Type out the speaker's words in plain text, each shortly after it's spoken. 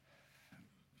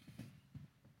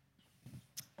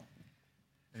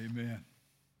Amen.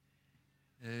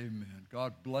 Amen.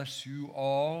 God bless you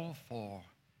all for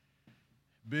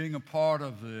being a part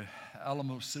of the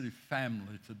Alamo City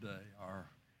family today. Our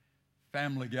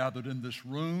family gathered in this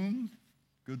room,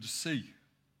 good to see you.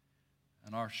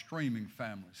 And our streaming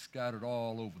family scattered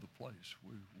all over the place.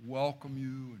 We welcome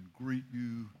you and greet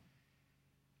you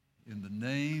in the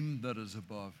name that is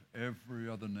above every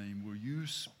other name. Will you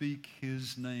speak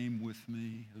his name with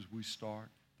me as we start?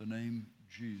 The name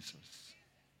Jesus.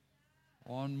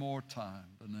 One more time,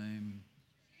 the name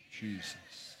Jesus,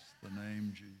 the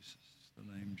name Jesus, the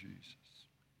name Jesus.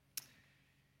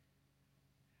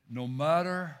 No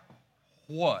matter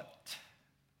what,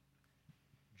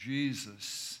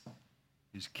 Jesus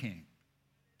is King.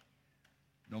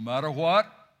 No matter what,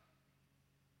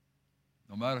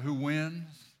 no matter who wins,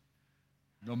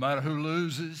 no matter who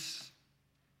loses,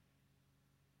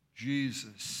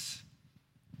 Jesus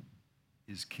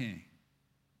is King.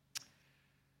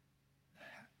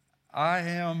 I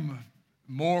am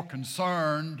more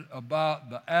concerned about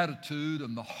the attitude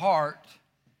and the heart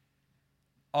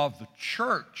of the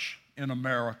church in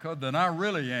America than I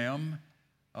really am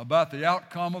about the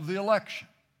outcome of the election.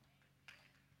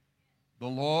 The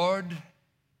Lord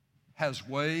has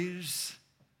ways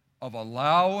of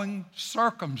allowing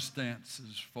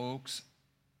circumstances, folks,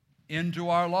 into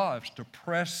our lives, to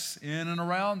press in and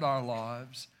around our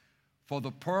lives for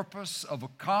the purpose of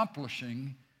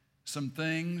accomplishing some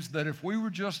things that if we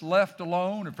were just left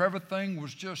alone, if everything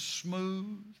was just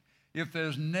smooth, if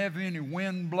there's never any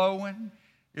wind blowing,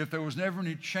 if there was never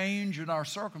any change in our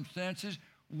circumstances,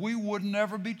 we would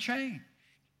never be changed.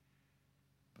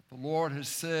 But the Lord has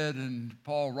said, and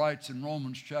Paul writes in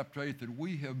Romans chapter 8, that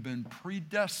we have been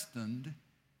predestined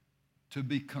to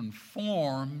be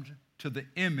conformed to the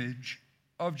image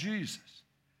of Jesus.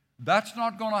 That's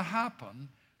not going to happen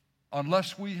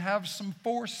unless we have some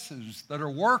forces that are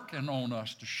working on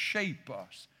us to shape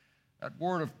us. That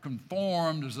word of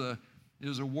conformed is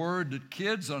a word that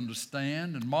kids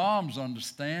understand and moms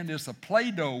understand. It's a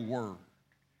Play-Doh word.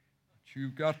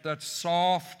 You've got that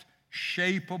soft,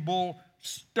 shapeable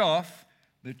stuff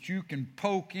that you can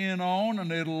poke in on and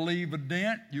it'll leave a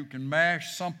dent. You can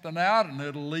mash something out and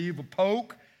it'll leave a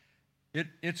poke.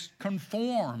 It's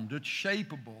conformed, it's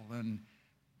shapeable, and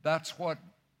that's what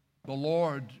the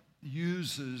Lord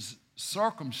uses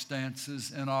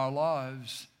circumstances in our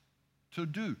lives to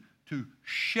do, to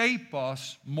shape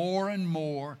us more and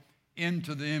more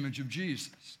into the image of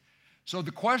Jesus. So the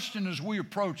question as we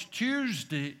approach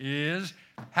Tuesday is,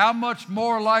 how much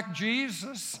more like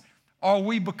Jesus are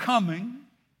we becoming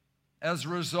as a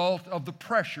result of the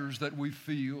pressures that we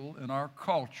feel in our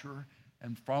culture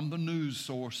and from the news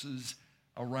sources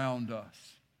around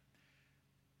us?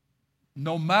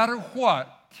 No matter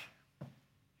what,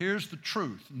 here's the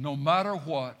truth. No matter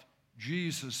what,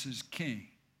 Jesus is King.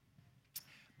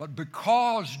 But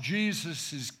because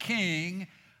Jesus is King,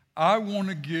 I want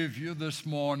to give you this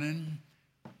morning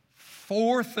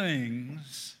 4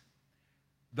 things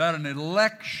that an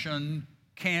election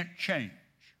can't change.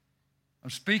 I'm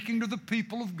speaking to the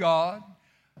people of God.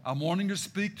 I'm wanting to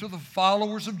speak to the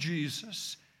followers of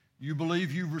Jesus. You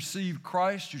believe you've received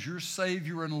Christ as your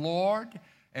Savior and Lord.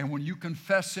 And when you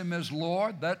confess Him as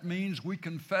Lord, that means we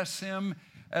confess Him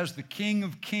as the King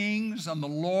of Kings and the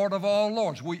Lord of all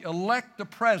lords. We elect the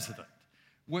president.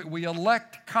 We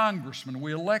elect congressmen.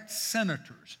 We elect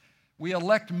senators. We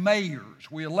elect mayors.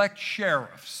 We elect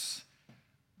sheriffs.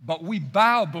 But we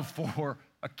bow before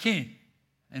a king,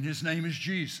 and His name is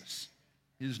Jesus.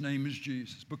 His name is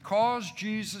Jesus. Because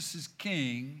Jesus is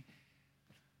King,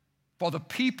 for the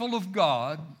people of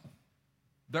God,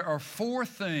 there are 4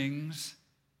 things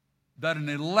that an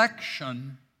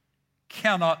election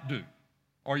cannot do.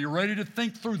 Are you ready to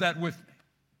think through that with me?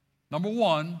 Number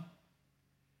 1,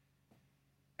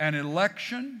 an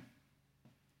election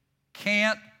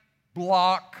can't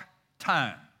block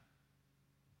time.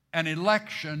 An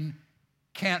election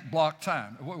can't block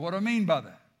time. What do I mean by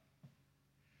that?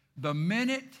 The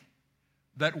minute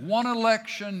that one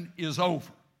election is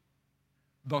over,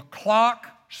 the clock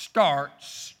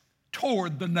starts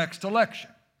toward the next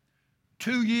election.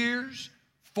 2 years,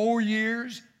 4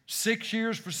 years, 6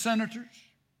 years for senators.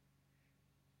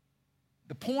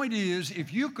 The point is,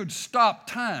 if you could stop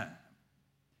time,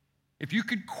 if you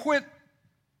could quit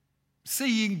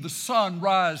seeing the sun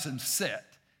rise and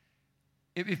set,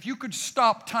 if you could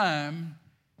stop time,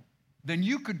 then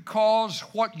you could cause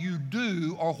what you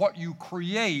do or what you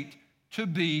create to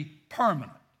be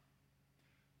permanent.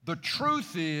 The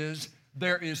truth is,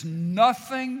 there is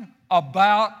nothing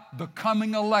about the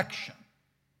coming election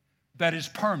that is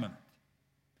permanent,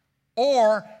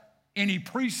 or any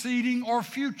preceding or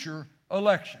future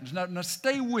elections. Now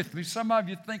stay with me. Some of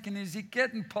you thinking, is he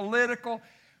getting political?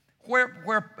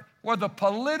 Where the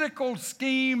political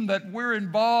scheme that we're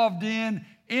involved in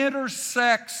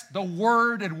intersects the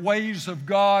Word and ways of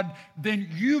God, then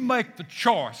you make the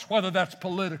choice whether that's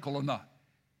political or not.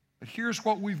 But here's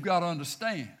what we've got to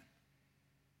understand.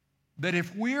 That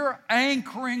if we're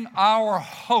anchoring our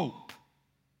hope,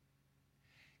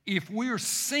 if we're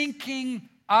sinking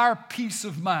our peace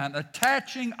of mind,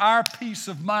 attaching our peace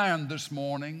of mind this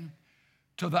morning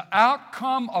to the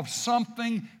outcome of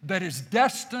something that is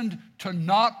destined to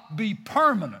not be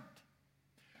permanent,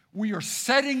 we are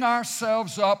setting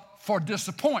ourselves up for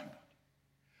disappointment,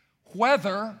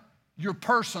 whether your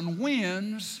person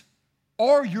wins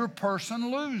or your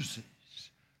person loses.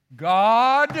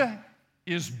 God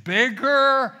is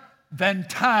bigger than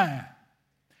time.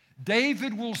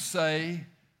 David will say,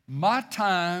 my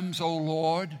times, O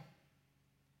Lord,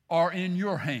 are in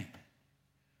your hand.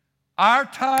 Our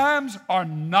times are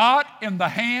not in the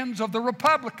hands of the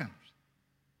Republicans.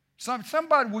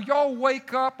 Somebody, will y'all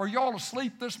wake up? Are y'all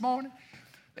asleep this morning?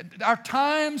 Our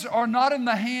times are not in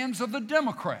the hands of the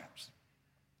Democrats.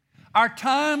 Our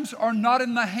times are not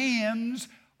in the hands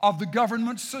of the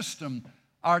government system.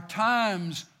 Our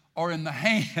times are in the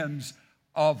hands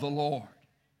of the Lord.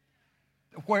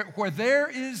 Where there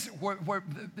is,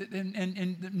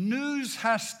 and news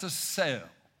has to sell.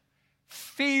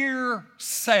 Fear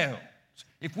sells.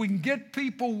 If we can get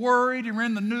people worried and we're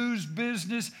in the news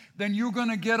business, then you're going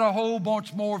to get a whole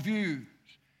bunch more views.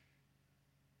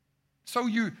 So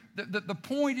the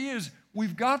point is,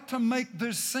 we've got to make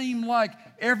this seem like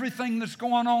everything that's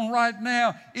going on right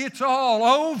now, it's all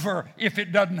over if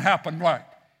it doesn't happen right.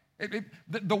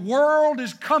 The world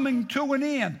is coming to an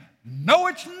end. No,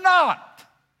 it's not.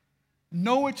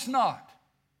 No, it's not.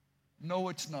 No,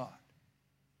 it's not.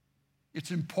 It's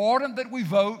important that we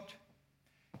vote.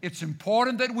 It's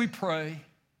important that we pray.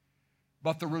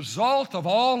 But the result of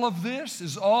all of this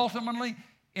is ultimately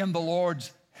in the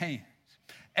Lord's hands.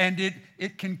 And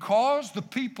it can cause the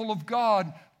people of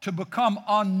God to become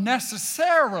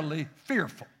unnecessarily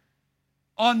fearful,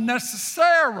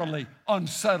 unnecessarily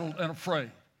unsettled and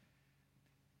afraid.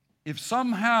 If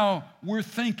somehow we're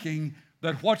thinking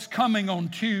that what's coming on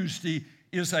Tuesday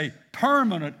is a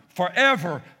permanent,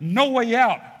 forever, no way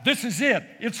out, this is it,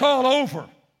 it's all over,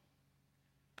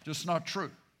 just not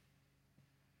true.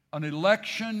 An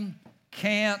election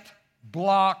can't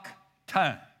block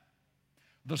time.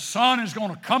 The sun is going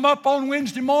to come up on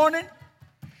Wednesday morning.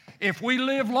 If we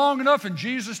live long enough and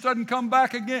Jesus doesn't come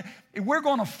back again, we're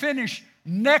going to finish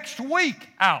next week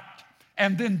out.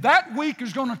 And then that week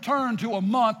is going to turn to a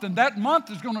month, and that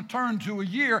month is going to turn to a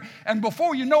year. And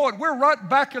before you know it, we're right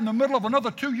back in the middle of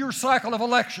another 2-year cycle of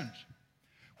elections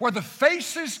where the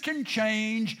faces can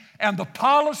change and the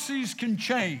policies can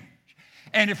change.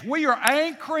 And if we are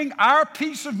anchoring our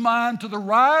peace of mind to the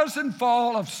rise and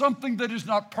fall of something that is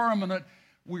not permanent,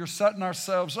 we are setting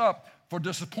ourselves up for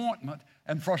disappointment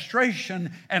and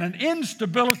frustration and an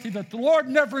instability that the Lord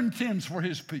never intends for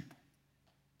His people.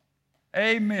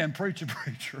 Amen, preacher.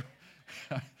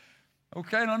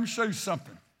 Okay, let me show you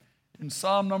something. In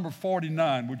Psalm number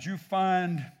 49, would you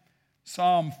find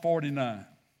Psalm 49?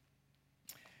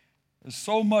 There's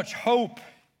so much hope,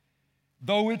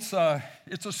 though it's a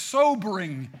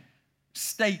sobering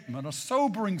statement, a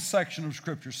sobering section of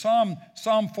Scripture. Psalm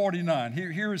 49,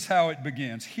 here is how it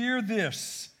begins. Hear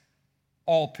this,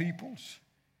 all peoples.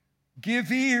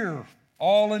 Give ear,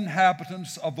 all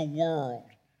inhabitants of the world,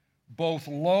 both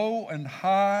low and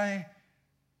high,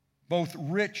 both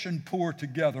rich and poor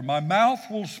together. My mouth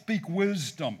will speak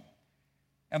wisdom,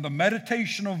 and the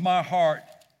meditation of my heart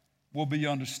will be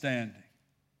understanding.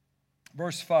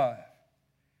 Verse 5,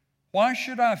 why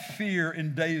should I fear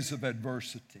in days of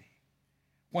adversity,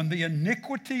 when the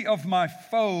iniquity of my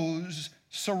foes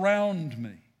surround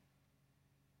me?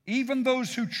 Even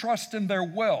those who trust in their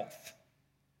wealth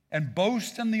and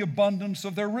boast in the abundance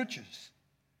of their riches.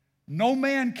 No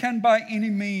man can by any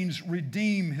means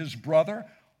redeem his brother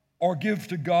or give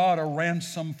to God a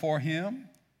ransom for him.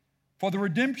 For the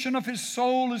redemption of his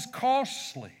soul is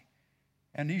costly,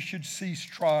 and he should cease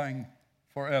trying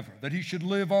forever, that he should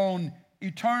live on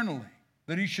eternally,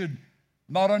 that he should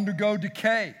not undergo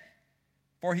decay.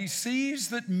 For he sees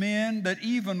that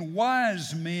even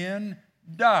wise men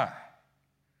die.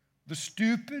 The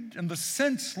stupid and the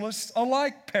senseless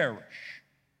alike perish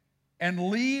and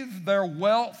leave their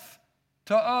wealth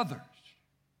to others.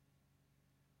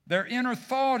 Their inner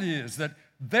thought is that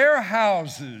their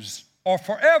houses are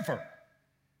forever,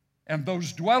 and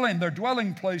their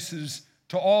dwelling places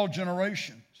to all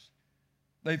generations.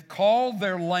 They've called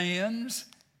their lands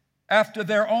after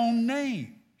their own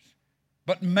names,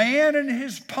 But man in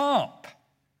his pomp,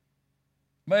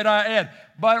 might I add,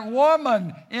 but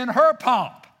woman in her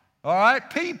pomp, all right,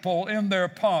 people in their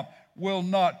pomp will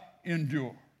not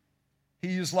endure.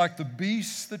 He is like the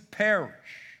beasts that perish.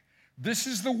 This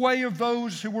is the way of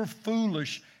those who were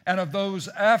foolish and of those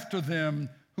after them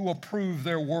who approve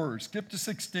their words. Skip to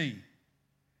 16.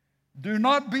 Do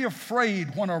not be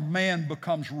afraid when a man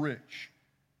becomes rich,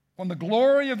 when the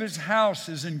glory of his house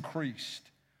is increased.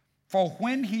 For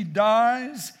when he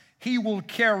dies, he will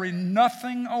carry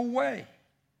nothing away.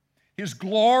 His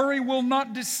glory will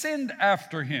not descend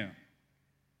after him.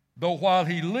 Though while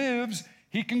he lives,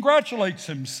 he congratulates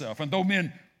himself, and though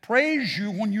men praise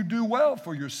you when you do well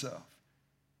for yourself,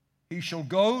 he shall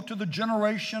go to the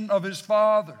generation of his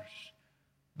fathers.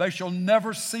 They shall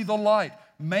never see the light.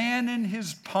 Man in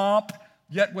his pomp,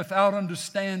 yet without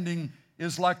understanding,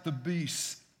 is like the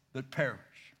beasts that perish.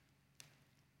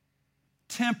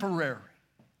 Temporary,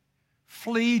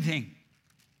 fleeting,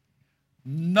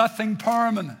 nothing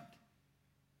permanent.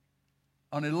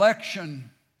 An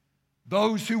election,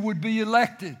 those who would be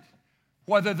elected,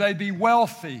 whether they be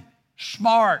wealthy,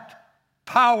 smart,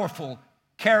 powerful,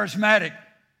 charismatic,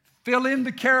 fill in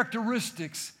the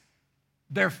characteristics,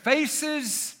 their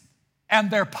faces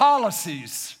and their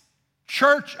policies,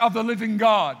 Church of the Living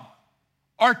God,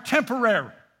 are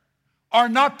temporary, are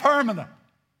not permanent.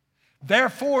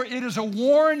 Therefore, it is a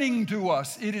warning to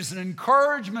us. It is an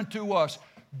encouragement to us.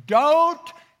 Don't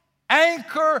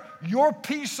anchor your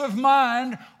peace of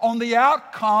mind on the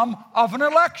outcome of an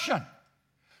election.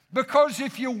 Because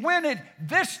if you win it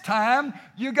this time,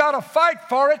 you got to fight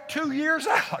for it 2 years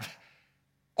out,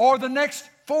 or the next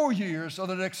 4 years, or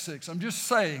the next 6. I'm just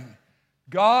saying,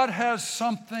 God has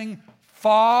something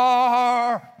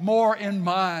far more in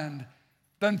mind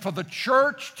than for the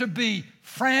church to be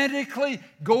frantically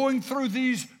going through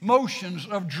these motions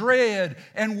of dread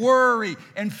and worry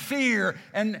and fear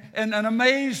and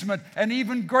amazement and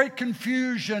even great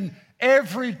confusion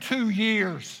every 2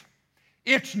 years.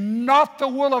 It's not the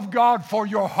will of God for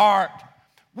your heart.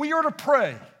 We are to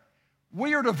pray.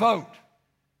 We are to vote.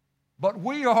 But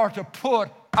we are to put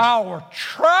our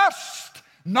trust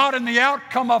not in the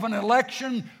outcome of an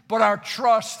election, but our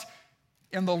trust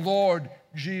in the Lord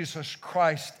Jesus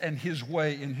Christ and His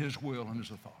way and His will and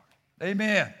His authority.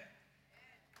 Amen.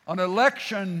 An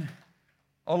election,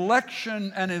 no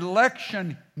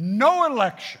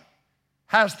election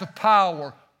has the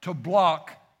power to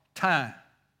block time.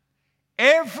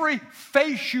 Every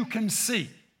face you can see,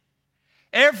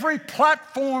 every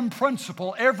platform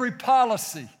principle, every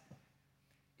policy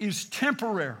is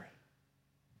temporary.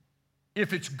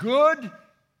 If it's good,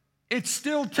 it's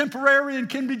still temporary and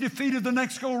can be defeated the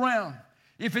next go round.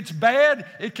 If it's bad,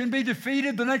 it can be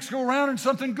defeated the next go round and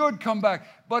something good come back.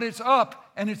 But it's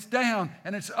up and it's down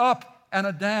and it's up and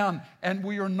a down. And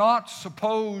we are not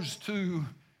supposed to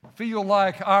feel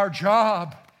like our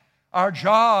job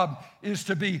is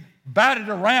to be batted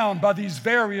around by these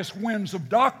various winds of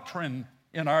doctrine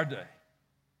in our day.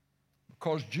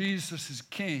 Because Jesus is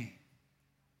King.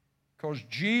 Because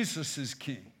Jesus is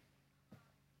King.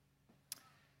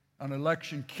 An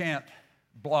election can't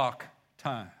block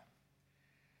time.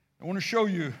 I want to show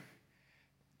you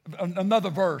another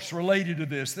verse related to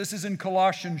this. This is in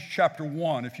Colossians chapter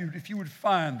 1, if you would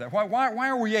find that. Why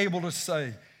are we able to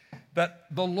say that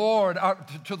the Lord,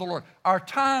 to the Lord, our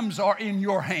times are in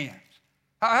your hands?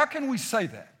 How can we say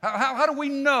that? How do we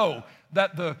know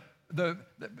that the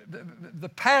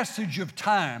passage of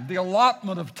time, the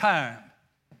allotment of time,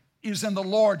 is in the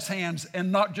Lord's hands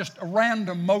and not just a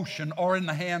random motion or in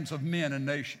the hands of men and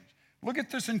nations? Look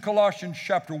at this in Colossians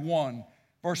chapter 1,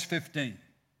 verse 15.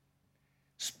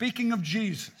 Speaking of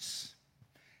Jesus,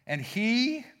 and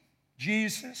He,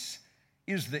 Jesus,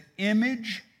 is the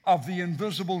image of the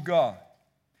invisible God.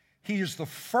 He is the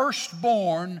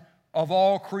firstborn of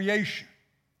all creation.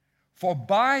 For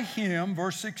by Him,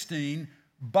 verse 16,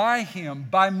 by Him,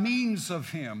 by means of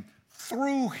Him,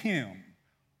 through Him,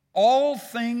 all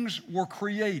things were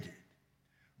created,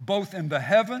 both in the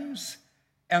heavens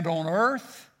and on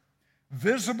earth,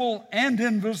 visible and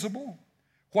invisible,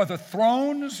 whether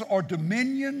thrones or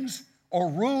dominions or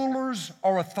rulers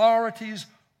or authorities,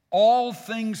 all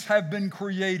things have been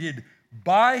created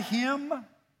by Him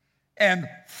and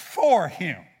for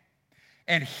Him.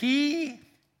 And He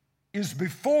is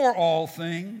before all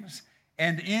things,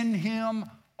 and in Him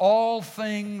all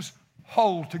things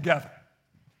hold together.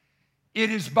 It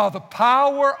is by the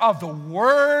power of the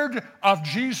Word of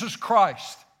Jesus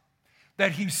Christ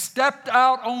that He stepped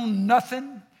out on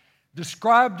nothing,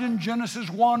 described in Genesis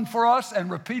 1 for us and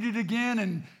repeated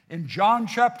again In John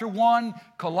chapter 1,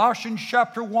 Colossians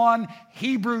chapter 1,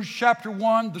 Hebrews chapter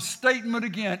 1, the statement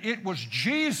again, it was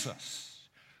Jesus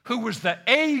who was the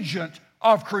agent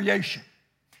of creation.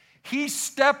 He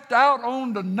stepped out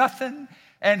onto nothing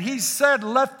and he said,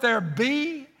 "Let there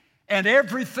be," and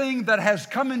everything that has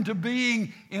come into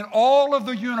being in all of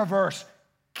the universe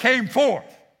came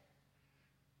forth.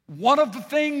 One of the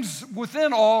things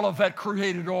within all of that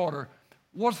created order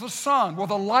was the sun, were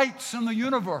the lights in the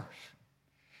universe.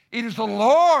 It is the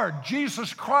Lord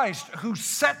Jesus Christ who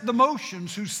set the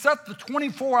motions, who set the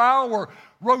 24-hour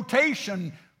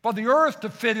rotation for the earth to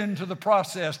fit into the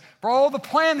process, for all the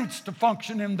planets to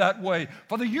function in that way,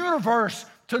 for the universe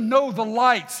to know the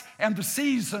lights and the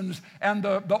seasons and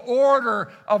the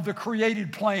order of the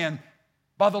created plan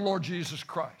by the Lord Jesus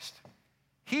Christ.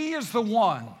 He is the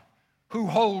one who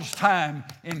holds time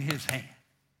in his hand.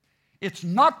 It's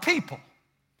not people.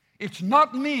 It's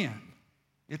not men.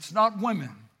 It's not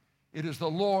women. It is the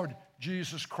Lord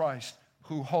Jesus Christ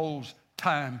who holds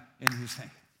time in his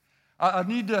hand. I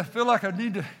feel like I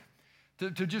need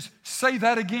to just say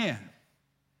that again.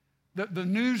 The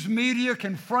news media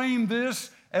can frame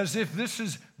this as if this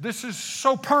is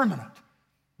so permanent.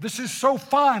 This is so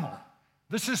final.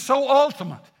 This is so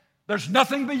ultimate. There's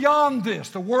nothing beyond this.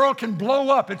 The world can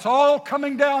blow up. It's all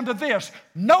coming down to this.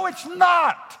 No, it's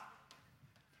not.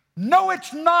 No,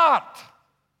 it's not.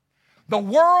 The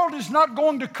world is not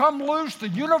going to come loose. The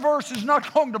universe is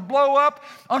not going to blow up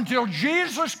until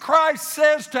Jesus Christ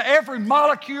says to every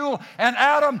molecule and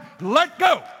atom, "Let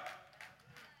go."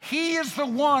 He is the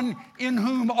one in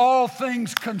whom all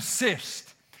things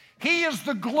consist. He is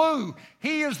the glue.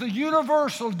 He is the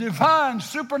universal, divine,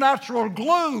 supernatural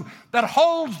glue that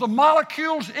holds the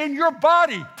molecules in your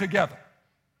body together.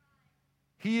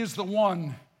 He is the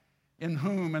one in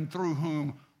whom and through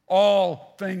whom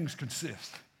all things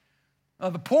consist. Now,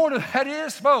 the point of that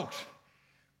is, folks,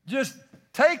 just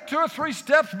take 2 or 3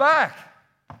 steps back.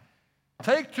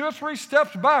 Take 2 or 3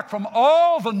 steps back from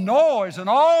all the noise and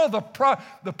all the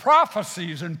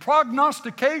prophecies and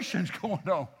prognostications going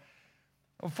on.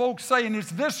 Of folks saying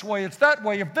it's this way, it's that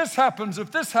way, if this happens,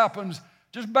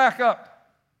 just back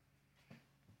up.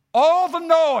 All the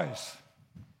noise,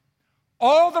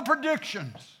 all the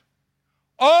predictions,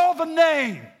 all the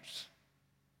names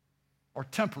are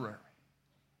temporary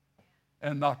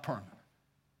and not permanent.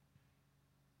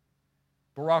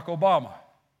 Barack Obama,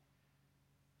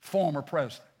 former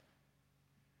president.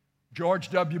 George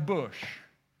W. Bush,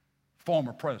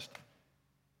 former president.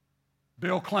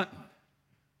 Bill Clinton,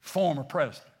 former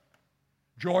president.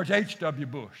 George H.W.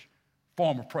 Bush,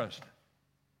 former president.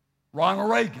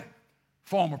 Ronald Reagan,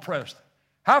 former president.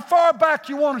 How far back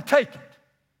you want to take it?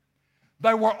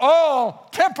 They were all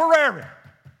temporary.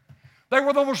 They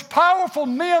were the most powerful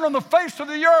men on the face of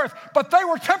the earth, but they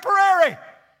were temporary.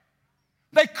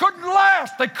 They couldn't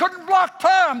last. They couldn't block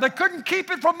time. They couldn't keep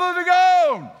it from moving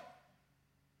on.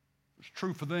 It's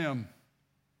true for them.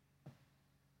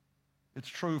 It's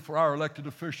true for our elected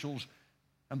officials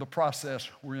and the process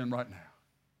we're in right now.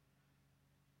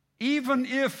 Even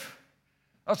if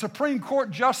a Supreme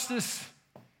Court justice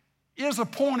is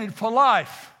appointed for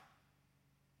life,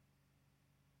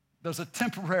 there's a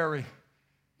temporary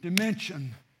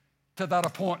dimension to that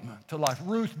appointment to life.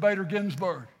 Ruth Bader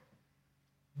Ginsburg,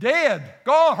 dead,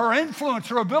 gone, her influence,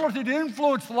 her ability to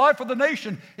influence the life of the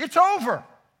nation, it's over.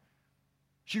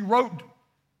 She wrote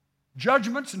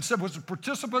judgments and said was a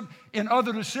participant in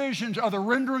other decisions, other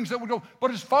renderings that would go.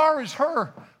 But as far as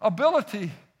her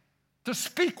ability to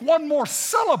speak one more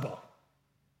syllable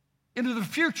into the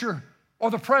future or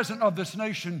the present of this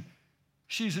nation,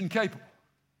 she's incapable.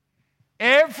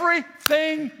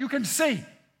 Everything you can see,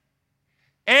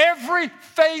 every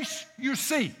face you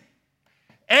see,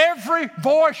 every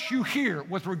voice you hear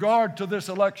with regard to this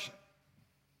election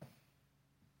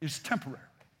is temporary.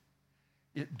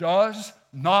 It does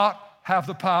not have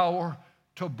the power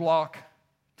to block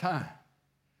time.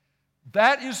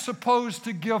 That is supposed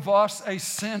to give us a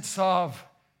sense of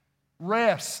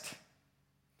rest,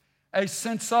 a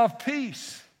sense of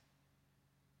peace,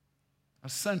 a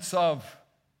sense of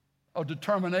a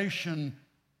determination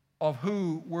of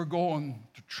who we're going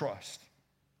to trust.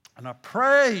 And I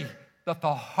pray that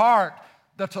the heart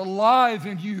that's alive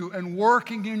in you and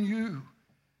working in you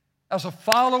as a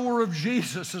follower of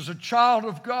Jesus, as a child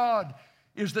of God,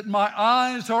 is that my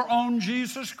eyes are on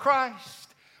Jesus Christ.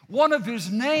 One of his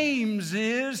names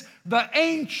is the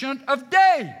Ancient of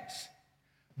Days.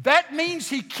 That means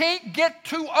he can't get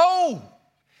too old.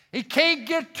 He can't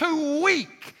get too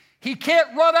weak. He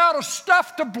can't run out of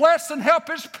stuff to bless and help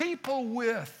his people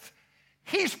with.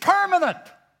 He's permanent.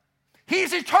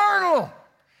 He's eternal.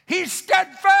 He's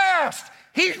steadfast.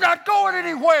 He's not going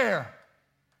anywhere.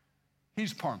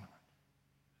 He's permanent.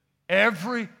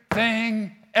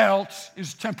 Everything else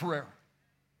is temporary.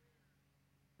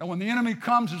 And when the enemy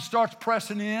comes and starts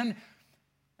pressing in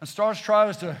and starts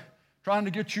trying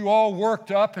to get you all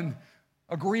worked up and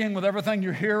agreeing with everything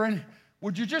you're hearing,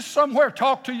 would you just somewhere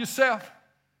talk to yourself?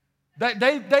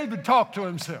 David talked to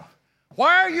himself.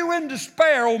 Why are you in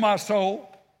despair, O my soul?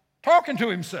 Talking to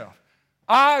himself.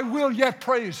 I will yet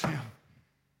praise him.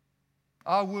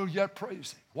 I will yet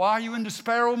praise him. Why are you in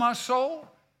despair, O my soul?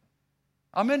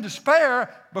 I'm in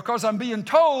despair because I'm being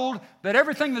told that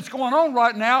everything that's going on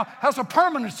right now has a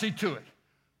permanency to it.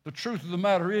 The truth of the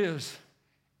matter is,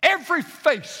 every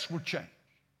face will change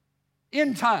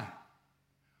in time.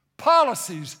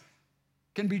 Policies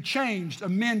can be changed,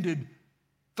 amended,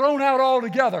 thrown out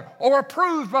altogether, or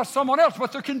approved by someone else,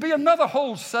 but there can be another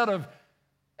whole set of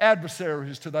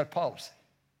adversaries to that policy.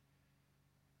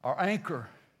 Our anchor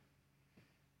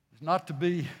is not to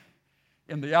be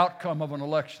in the outcome of an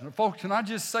election. And folks, can I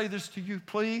just say this to you,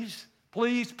 please?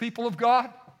 Please, people of God,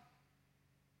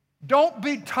 don't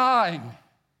be tying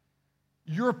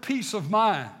your peace of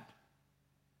mind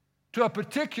to a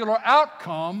particular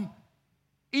outcome,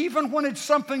 even when it's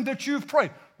something that you've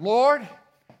prayed. Lord,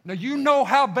 now you know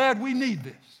how bad we need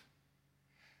this.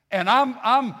 And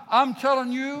I'm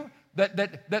telling you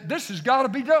that this has got to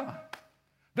be done.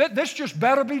 That this just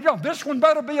better be done. This one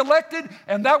better be elected,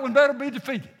 and that one better be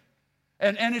defeated.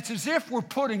 And it's as if we're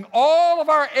putting all of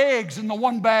our eggs in the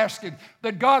one basket,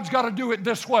 that God's got to do it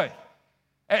this way.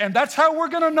 And that's how we're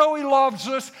going to know he loves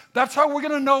us. That's how we're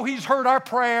going to know he's heard our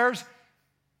prayers.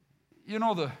 You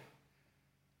know, the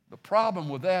problem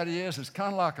with that is it's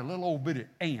kind of like a little old bitty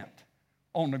ant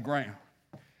on the ground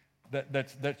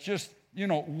that's just, you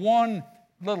know, one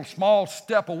little small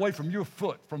step away from your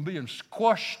foot from being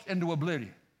squashed into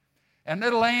oblivion. And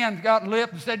little ant got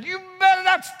lip and said, you better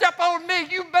not step on me.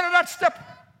 You better not step.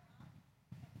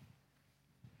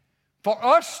 For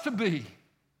us to be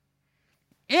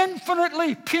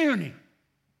infinitely puny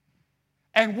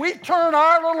and we turn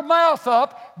our little mouth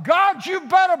up, God, you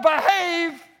better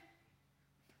behave.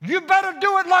 You better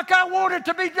do it like I want it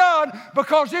to be done,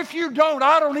 because if you don't,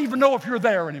 I don't even know if you're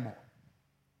there anymore.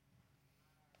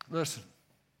 Listen,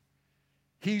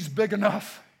 he's big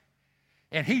enough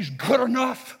and he's good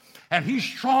enough and he's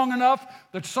strong enough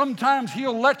that sometimes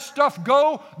he'll let stuff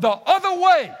go the other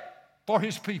way for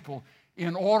his people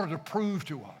in order to prove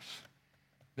to us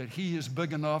that he is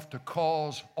big enough to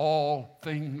cause all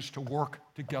things to work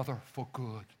together for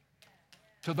good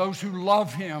to those who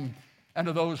love him and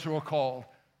to those who are called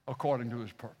according to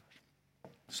his purpose.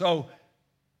 So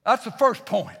that's the first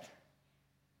point.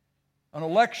 An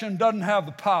election doesn't have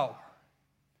the power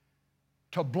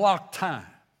to block time.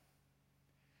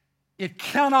 It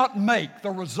cannot make the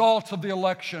results of the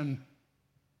election,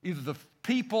 either the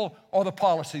people or the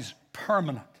policies,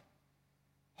 permanent.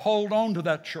 Hold on to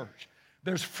that, church.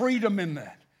 There's freedom in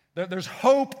that. There's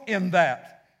hope in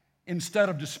that instead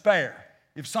of despair.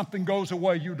 If something goes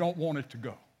away, you don't want it to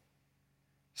go.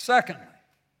 Secondly,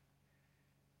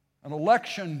 an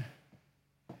election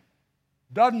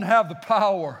doesn't have the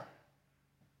power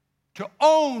to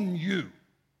own you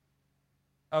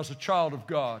as a child of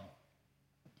God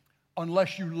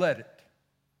unless you let it.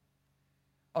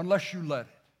 Unless you let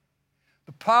it.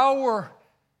 The power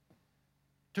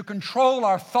to control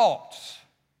our thoughts,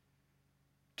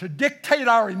 to dictate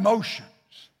our emotions,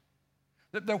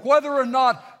 that whether or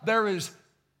not there is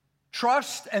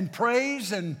trust and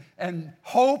praise and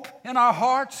hope in our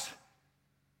hearts,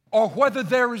 or whether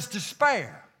there is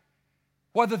despair,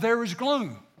 whether there is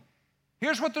gloom.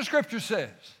 Here's what the scripture says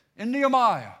in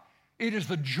Nehemiah. It is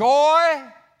the joy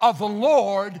of the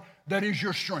Lord that is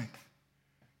your strength.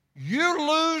 You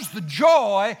lose the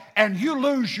joy and you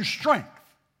lose your strength.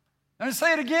 Let me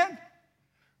say it again.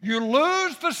 You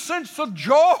lose the sense of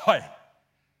joy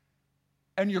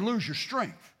and you lose your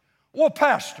strength. Well,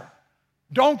 Pastor,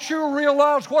 don't you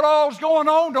realize what all's going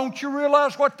on? Don't you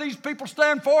realize what these people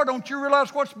stand for? Don't you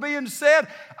realize what's being said?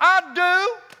 I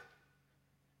do.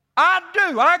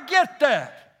 I get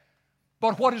that.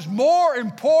 But what is more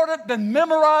important than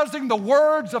memorizing the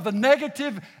words of the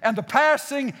negative and the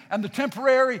passing and the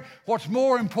temporary, what's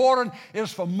more important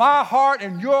is for my heart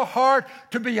and your heart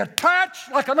to be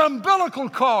attached like an umbilical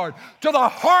cord to the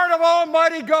heart of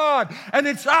Almighty God. And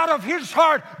it's out of his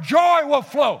heart joy will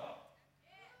flow.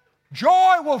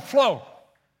 Joy will flow.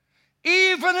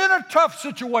 Even in a tough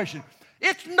situation.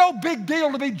 It's no big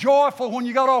deal to be joyful when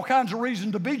you got all kinds of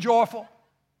reason to be joyful.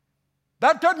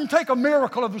 That doesn't take a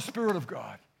miracle of the Spirit of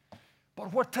God.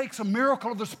 But what takes a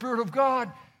miracle of the Spirit of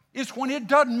God is when it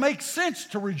doesn't make sense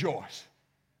to rejoice.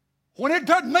 when it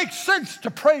doesn't make sense to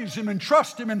praise Him and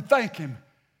trust Him and thank Him,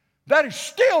 that is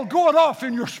still going off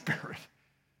in your spirit.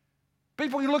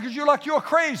 People can look at you like you're a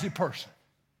crazy person.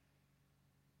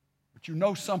 But you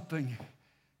know something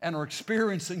and are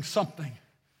experiencing something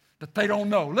that they don't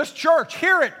know. Let's church,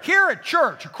 hear it,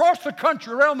 church, across the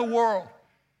country, around the world.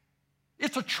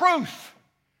 It's a truth.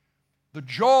 The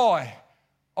joy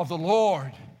of the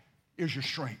Lord is your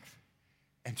strength.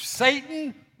 And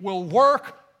Satan will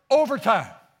work overtime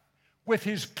with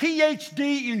his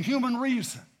PhD in human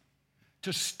reason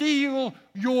to steal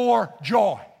your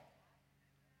joy,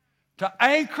 to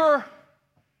anchor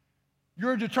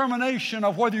your determination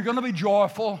of whether you're going to be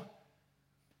joyful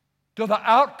to the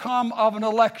outcome of an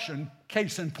election,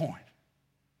 case in point.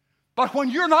 But when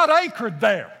you're not anchored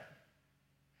there,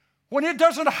 when it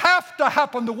doesn't have to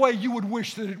happen the way you would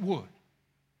wish that it would,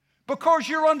 because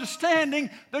you're understanding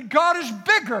that God is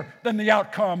bigger than the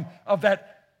outcome of that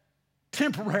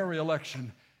temporary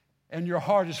election, and your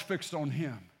heart is fixed on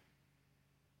Him,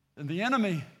 then the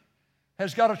enemy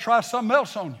has got to try something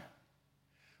else on you.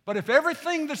 But if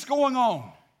everything that's going on,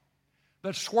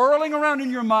 that's swirling around in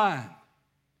your mind,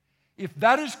 if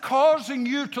that is causing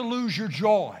you to lose your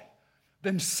joy,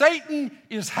 then Satan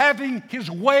is having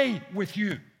his way with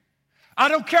you. I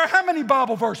don't care how many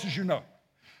Bible verses you know.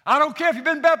 I don't care if you've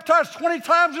been baptized 20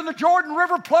 times in the Jordan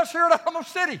River plus here at Alamo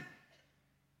City.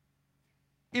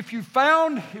 If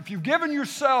you've given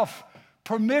yourself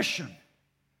permission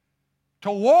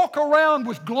to walk around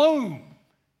with gloom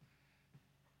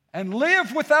and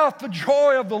live without the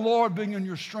joy of the Lord being in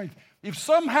your strength, if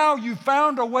somehow you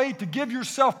found a way to give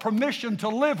yourself permission to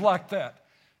live like that,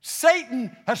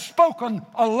 Satan has spoken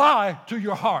a lie to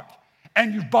your heart,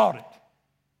 and you've bought it.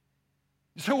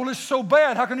 You say, well, it's so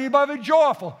bad. How can anybody be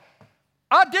joyful?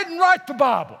 I didn't write the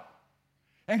Bible,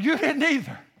 and you didn't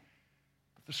either.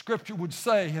 But the Scripture would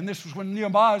say, and this was when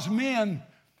Nehemiah's men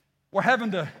were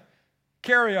having to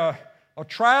carry a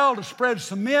trowel to spread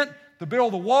cement to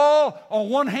build the wall on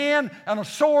one hand and a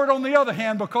sword on the other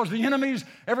hand, because the enemies,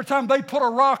 every time they put a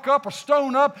rock up, a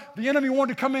stone up, the enemy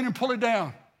wanted to come in and pull it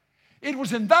down. It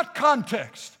was in that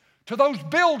context, to those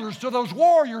builders, to those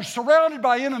warriors surrounded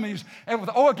by enemies and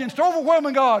against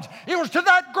overwhelming odds, it was to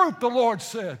that group the Lord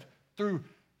said through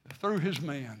His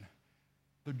man,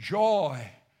 the joy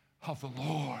of the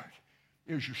Lord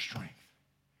is your strength.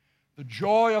 The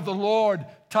joy of the Lord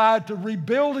tied to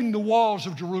rebuilding the walls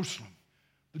of Jerusalem.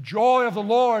 The joy of the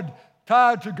Lord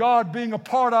tied to God being a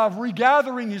part of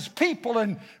regathering His people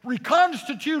and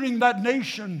reconstituting that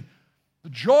nation. The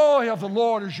joy of the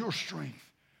Lord is your strength.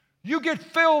 You get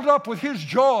filled up with His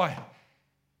joy,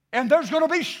 and there's going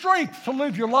to be strength to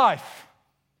live your life,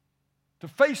 to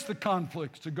face the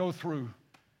conflicts, to go through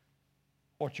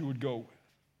what you would go with.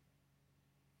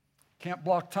 Can't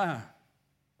block time.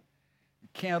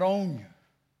 It can't own you.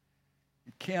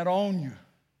 It can't own you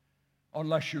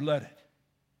unless you let it.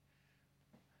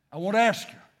 I want to ask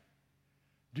you,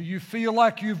 do you feel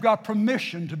like you've got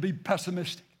permission to be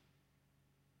pessimistic?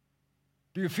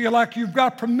 Do you feel like you've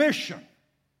got permission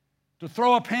to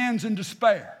throw up hands in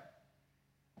despair?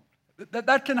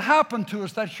 That can happen to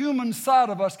us. That human side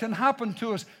of us can happen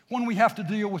to us when we have to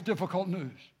deal with difficult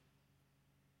news.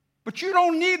 But you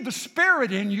don't need the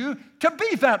Spirit in you to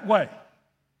be that way.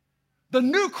 The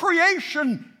new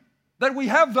creation that we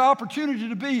have the opportunity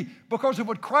to be because of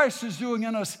what Christ is doing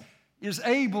in us is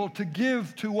able to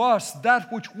give to us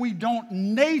that which we don't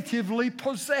natively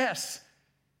possess,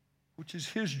 which is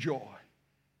His joy,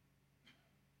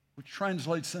 which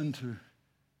translates into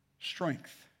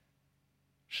strength.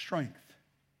 Strength.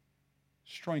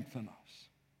 Strengthen us.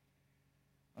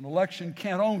 An election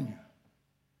can't own you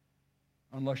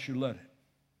unless you let it.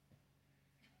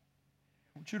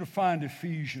 I want you to find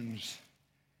Ephesians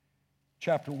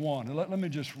chapter 1. And let me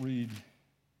just read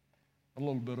a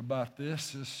little bit about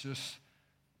this. It's just,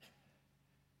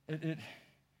 it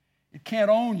can't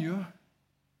own you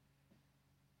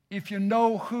if you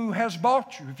know who has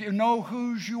bought you, if you know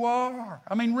whose you are.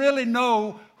 I mean, really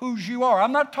know whose you are.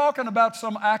 I'm not talking about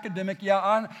some academic,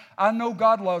 I know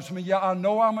God loves me, I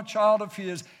know I'm a child of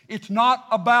His. It's not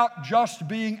about just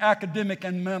being academic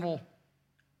and mental.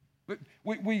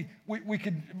 We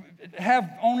could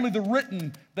have only the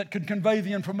written that could convey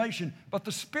the information, but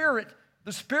the Spirit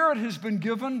has been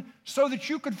given so that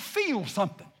you could feel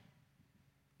something.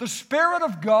 The Spirit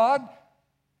of God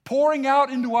pouring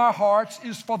out into our hearts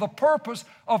is for the purpose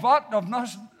of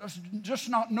us just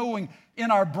not knowing in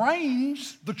our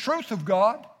brains the truth of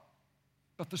God,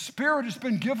 but the Spirit has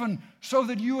been given so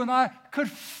that you and I could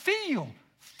feel,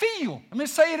 let me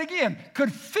say it again,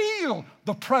 could feel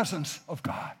the presence of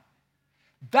God.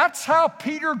 That's how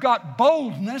Peter got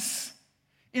boldness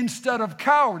instead of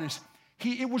cowardice.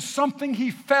 It was something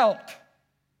he felt.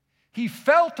 He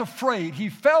felt afraid. He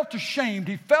felt ashamed.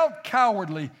 He felt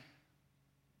cowardly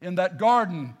in that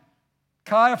garden,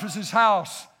 Caiaphas'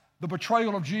 house, the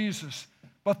betrayal of Jesus.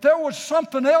 But there was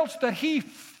something else that he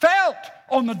felt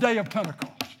on the day of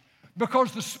Pentecost,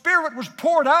 because the Spirit was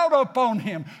poured out upon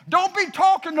him. Don't be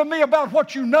talking to me about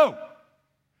what you know.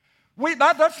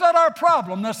 That's not our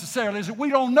problem necessarily, is that we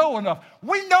don't know enough.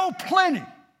 We know plenty.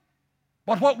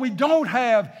 But what we don't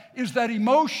have is that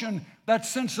emotion, that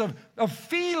sense of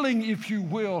feeling, if you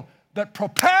will, that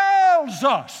propels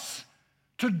us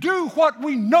to do what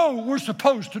we know we're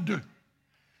supposed to do.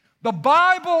 The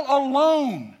Bible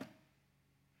alone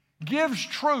gives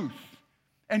truth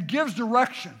and gives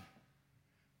direction,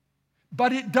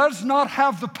 but it does not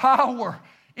have the power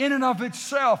in and of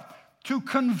itself to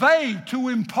convey, to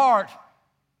impart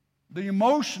the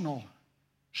emotional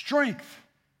strength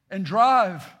and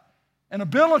drive and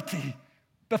ability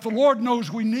that the Lord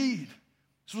knows we need.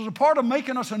 So as a part of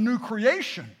making us a new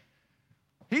creation,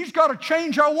 He's got to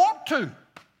change our want to.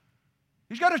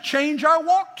 He's got to change our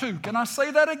want to. Can I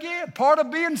say that again? Part of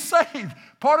being saved,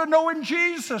 part of knowing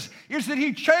Jesus is that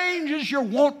He changes your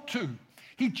want to.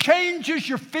 He changes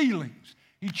your feelings.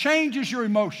 He changes your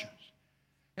emotions.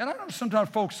 And I know sometimes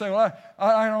folks say, well,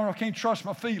 I can't trust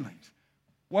my feelings.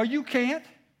 Well, you can't.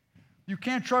 You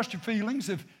can't trust your feelings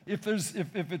if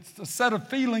it's a set of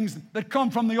feelings that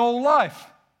come from the old life.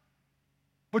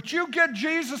 But you get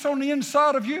Jesus on the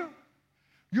inside of you.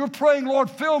 You're praying, Lord,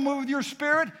 fill me with your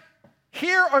Spirit.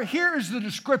 Here is the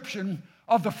description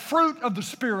of the fruit of the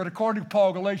Spirit according to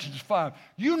Paul, Galatians 5.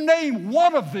 You name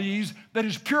one of these that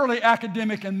is purely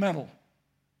academic and mental.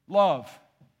 Love,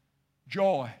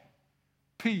 joy,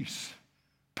 peace,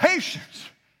 patience,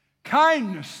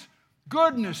 kindness,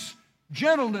 goodness,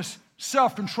 gentleness,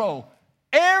 self-control.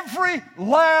 Every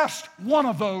last one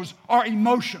of those are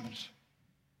emotions.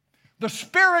 The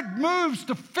Spirit moves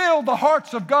to fill the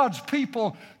hearts of God's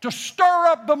people to stir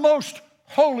up the most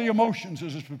holy emotions,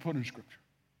 as it's been put in Scripture.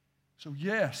 So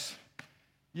yes,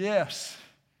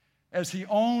 as He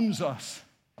owns us,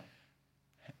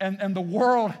 and the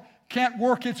world can't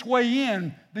work its way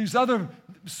in, these other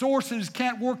sources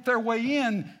can't work their way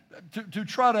in to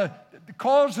try to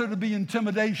cause there to be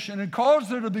intimidation and cause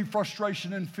there to be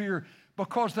frustration and fear,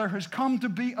 because there has come to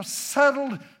be a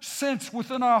settled sense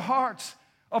within our hearts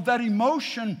of that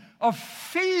emotion of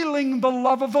feeling the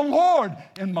love of the Lord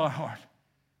in my heart.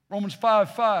 Romans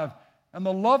 5:5, and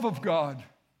the love of God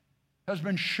has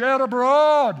been shed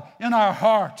abroad in our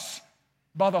hearts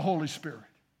by the Holy Spirit.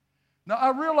 Now,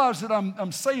 I realize that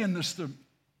I'm saying this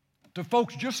to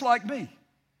folks just like me,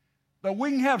 that we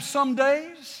can have some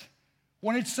days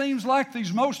when it seems like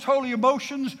these most holy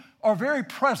emotions are very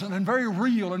present and very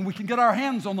real, and we can get our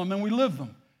hands on them and we live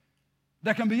them.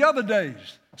 There can be other days.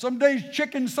 Some days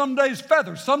chicken, some days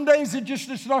feathers. Some days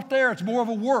it's not there. It's more of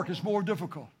a work. It's more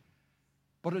difficult.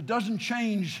 But it doesn't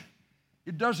change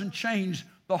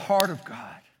the heart of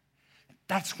God.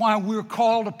 That's why we're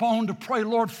called upon to pray,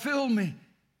 Lord, fill me.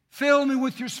 Fill me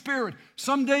with your Spirit.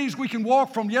 Some days we can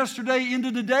walk from yesterday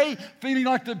into today feeling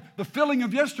like the filling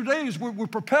of yesterday is we're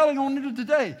propelling on into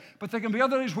today. But there can be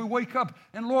other days we wake up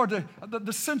and, Lord,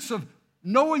 the sense of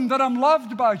knowing that I'm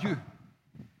loved by you,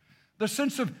 the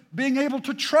sense of being able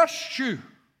to trust you,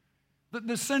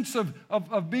 the sense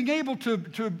of being able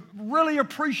to really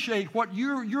appreciate what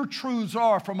your truths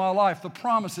are for my life, the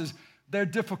promises, they're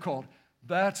difficult.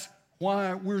 That's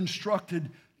why we're instructed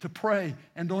to pray,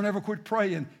 and don't ever quit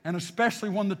praying. And especially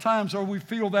when the times where we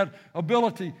feel that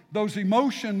ability, those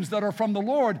emotions that are from the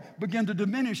Lord begin to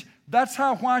diminish. That's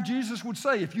why Jesus would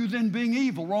say, if you then being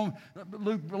evil,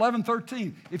 Luke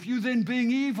 11:13, if you then being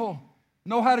evil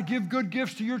know how to give good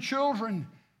gifts to your children,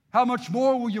 how much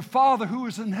more will your Father who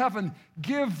is in heaven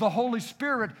give the Holy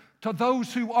Spirit to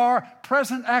those who are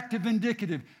present, active,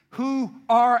 indicative, who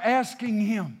are asking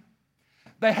Him.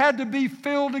 They had to be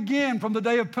filled again from the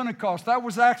day of Pentecost. That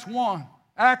was Acts 1.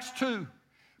 Acts 2.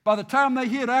 By the time they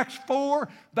hit Acts 4,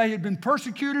 they had been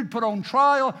persecuted, put on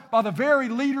trial by the very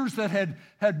leaders that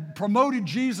had promoted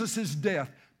Jesus' death.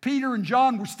 Peter and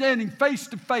John were standing face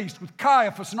to face with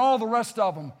Caiaphas and all the rest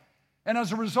of them. And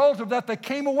as a result of that, they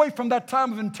came away from that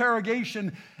time of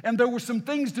interrogation, and there were some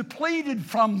things depleted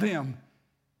from them.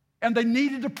 And they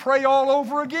needed to pray all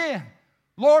over again.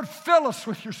 Lord, fill us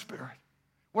with your Spirit.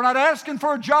 We're not asking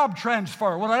for a job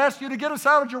transfer. We're not asking you to get us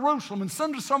out of Jerusalem and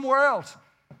send us somewhere else.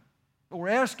 But we're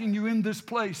asking you in this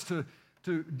place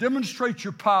to demonstrate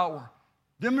your power,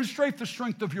 demonstrate the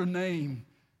strength of your name.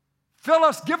 Fill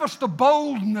us, give us the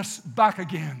boldness back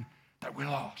again that we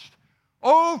lost.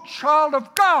 Oh, child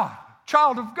of God,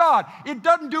 child of God. It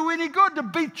doesn't do any good to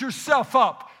beat yourself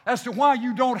up as to why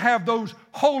you don't have those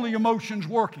holy emotions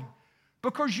working,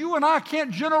 because you and I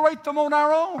can't generate them on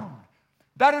our own.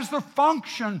 That is the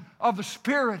function of the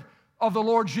Spirit of the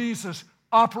Lord Jesus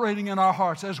operating in our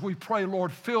hearts as we pray,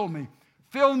 Lord, fill me.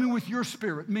 Fill me with your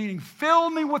Spirit, meaning fill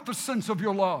me with the sense of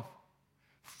your love.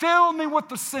 Fill me with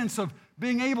the sense of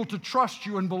being able to trust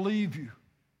you and believe you.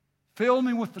 Fill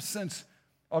me with the sense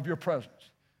of your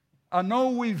presence. I know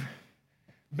we've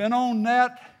been on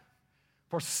that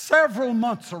for several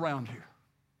months around here.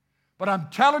 But I'm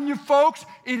telling you, folks,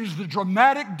 it is the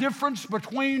dramatic difference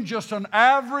between just an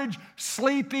average,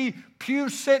 sleepy,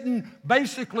 pew-sitting,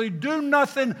 basically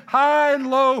do-nothing, high and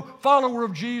low follower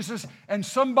of Jesus and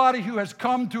somebody who has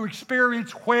come to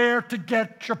experience where to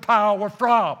get your power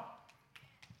from.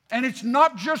 And it's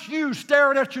not just you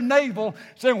staring at your navel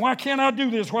saying, why can't I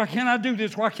do this? Why can't I do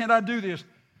this? Why can't I do this?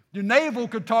 Your navel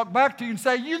could talk back to you and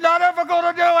say, you're not ever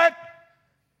going to do it.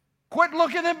 Quit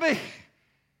looking at me.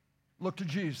 Look to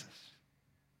Jesus.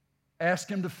 Ask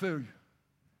him to fill you.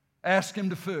 Ask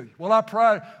him to fill you. Well,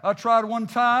 I tried one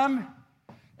time,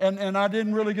 and I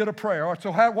didn't really get a prayer. All right,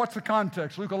 so what's the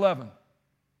context? Luke 11.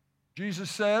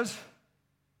 Jesus says,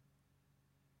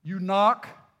 you knock,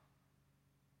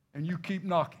 and you keep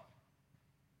knocking.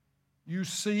 You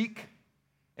seek,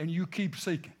 and you keep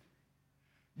seeking.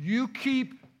 You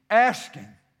keep asking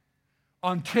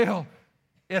until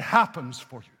it happens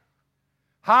for you.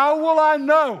 How will I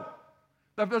know?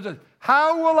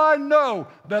 How will I know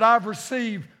that I've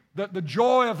received the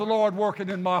joy of the Lord working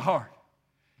in my heart?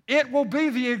 It will be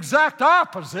the exact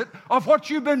opposite of what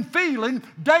you've been feeling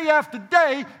day after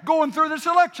day going through this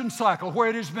election cycle, where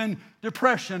it has been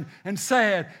depression and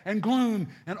sad and gloom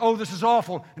and, oh, this is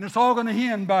awful, and it's all going to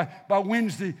end by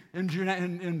Wednesday in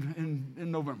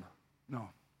November. No.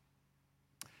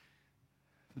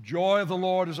 The joy of the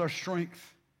Lord is our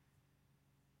strength.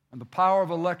 And the power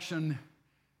of election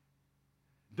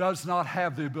does not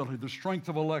have the ability, the strength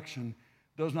of election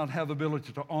does not have the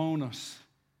ability to own us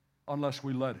unless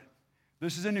we let it.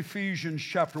 This is in Ephesians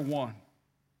chapter 1.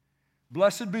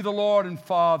 Blessed be the Lord and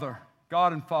Father,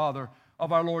 God and Father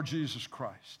of our Lord Jesus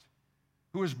Christ,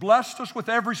 who has blessed us with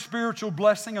every spiritual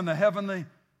blessing in the heavenly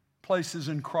places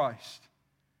in Christ,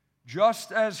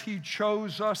 just as he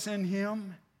chose us in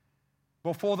him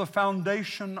before the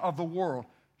foundation of the world,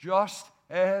 just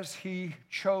as he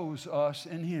chose us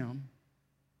in him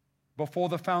before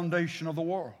the foundation of the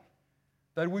world,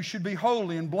 that we should be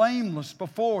holy and blameless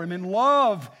before him. In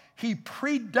love, he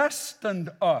predestined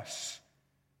us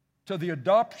to the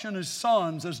adoption as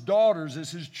sons, as daughters, as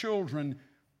his children,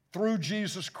 through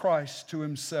Jesus Christ to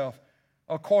himself,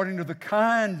 according to the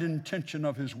kind intention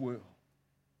of his will,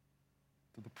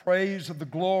 to the praise of the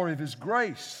glory of his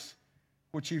grace,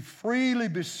 which he freely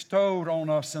bestowed on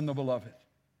us in the Beloved.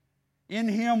 In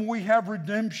him we have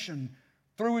redemption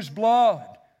through his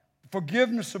blood,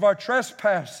 forgiveness of our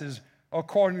trespasses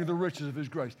according to the riches of his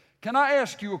grace. Can I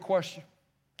ask you a question?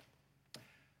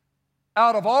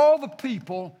 Out of all the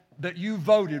people that you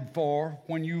voted for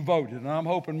when you voted, and I'm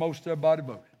hoping most everybody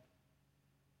voted,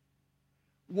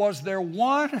 was there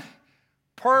one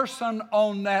person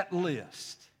on that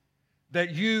list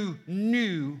that you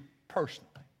knew personally?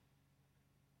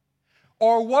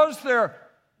 Or was there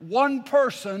one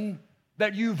person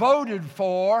that you voted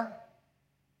for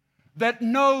that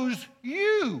knows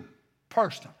you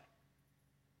personally?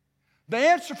 The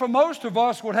answer for most of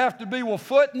us would have to be, well,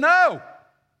 Foot, no.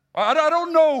 I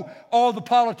don't know all the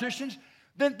politicians.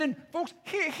 Then folks,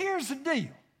 here's the deal.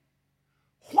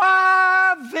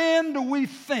 Why then do we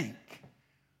think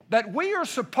that we are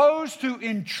supposed to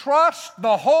entrust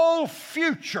the whole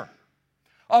future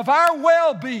of our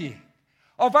well-being,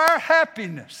 of our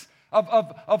happiness,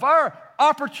 of our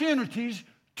opportunities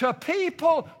to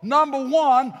people, number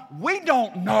one, we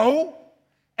don't know,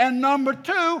 and number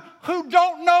two, who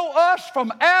don't know us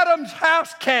from Adam's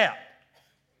house cat?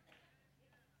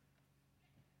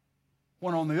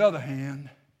 When on the other hand,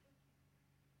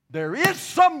 there is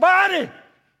somebody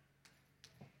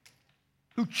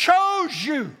who chose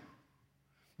you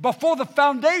before the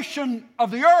foundation of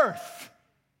the earth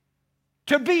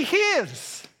to be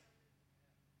his.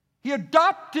 He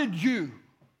adopted you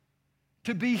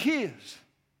to be his.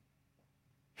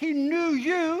 He knew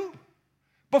you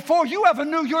before you ever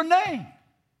knew your name.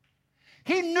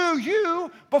 He knew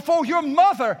you before your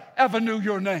mother ever knew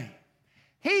your name.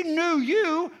 He knew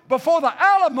you before the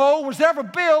Alamo was ever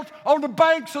built on the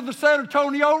banks of the San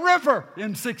Antonio River in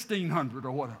 1600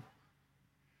 or whatever.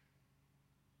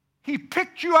 He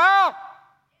picked you out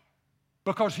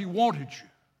because he wanted you.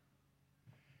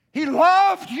 He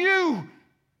loved you,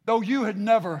 though you had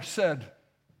never said,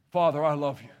 Father, I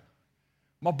love you.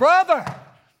 My brother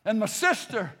and my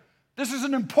sister, this is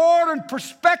an important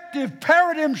perspective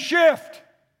paradigm shift.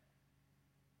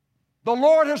 The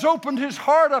Lord has opened His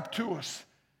heart up to us,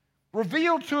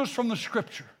 revealed to us from the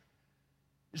Scripture.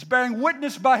 It's bearing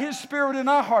witness by His Spirit in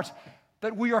our hearts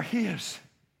that we are His.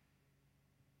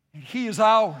 And He is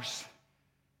ours.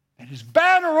 And His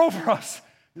banner over us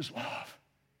is love.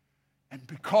 And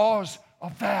because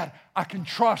of that, I can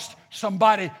trust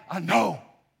somebody I know.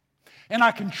 And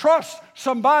I can trust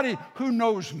somebody who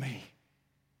knows me.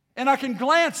 And I can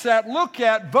glance at, look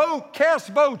at, vote, cast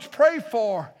votes, pray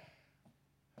for.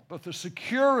 But the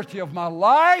security of my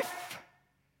life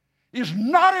is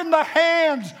not in the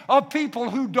hands of people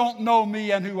who don't know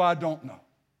me and who I don't know.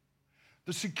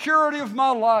 The security of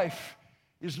my life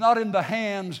is not in the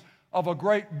hands of a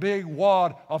great big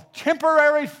wad of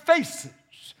temporary faces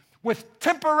with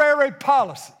temporary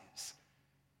policies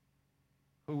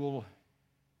who will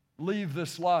leave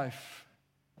this life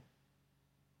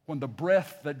when the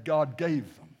breath that God gave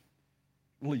them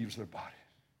leaves their body.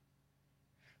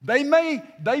 They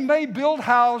may build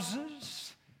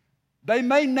houses. They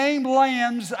may name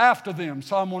lands after them,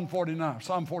 Psalm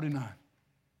 49.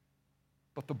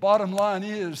 But the bottom line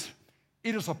is,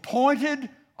 it is appointed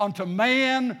unto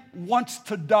man once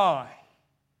to die.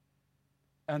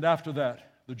 And after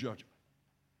that, the judgment.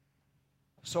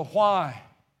 So why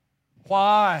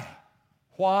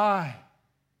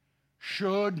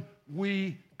should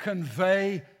we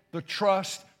convey the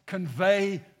trust,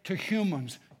 convey to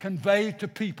humans, convey to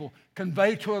people,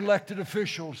 convey to elected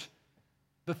officials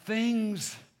the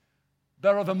things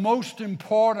that are the most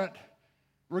important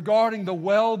regarding the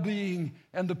well-being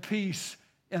and the peace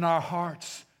in our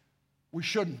hearts? We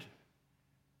shouldn't.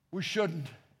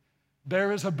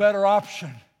 There is a better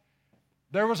option.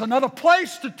 There was another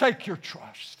place to take your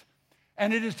trust,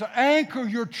 and it is to anchor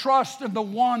your trust in the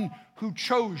one who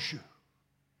chose you,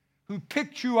 who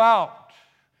picked you out,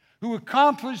 who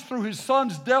accomplished through His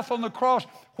Son's death on the cross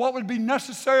what would be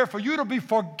necessary for you to be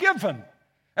forgiven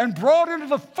and brought into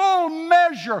the full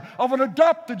measure of an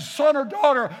adopted son or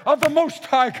daughter of the Most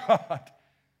High God.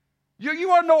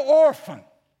 You are no orphan.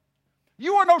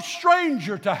 You are no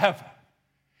stranger to heaven.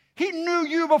 He knew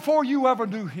you before you ever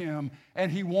knew Him, and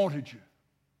He wanted you.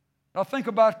 Now think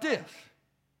about this.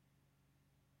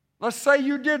 Let's say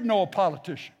you did know a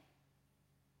politician.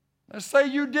 Let's say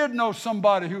you did know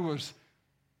somebody who was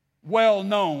well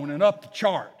known and up the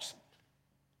charts.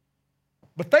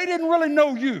 But they didn't really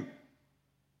know you.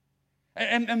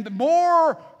 And the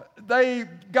more they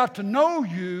got to know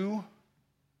you,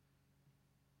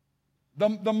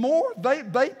 the more they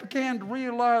began to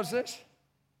realize this.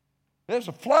 There's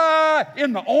a fly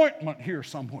in the ointment here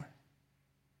somewhere.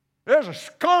 There's a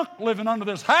skunk living under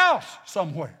this house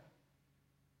somewhere.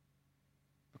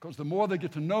 Because the more they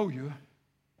get to know you,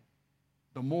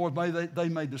 the more they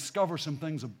may discover some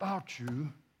things about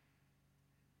you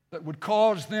that would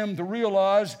cause them to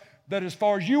realize that as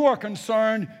far as you are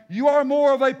concerned, you are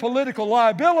more of a political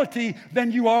liability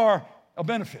than you are a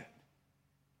benefit.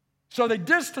 So they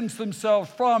distance themselves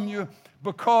from you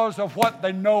because of what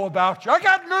they know about you. I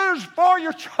got news for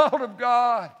you, child of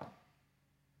God.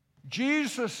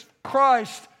 Jesus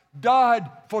Christ died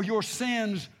for your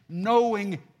sins,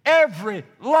 knowing every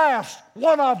last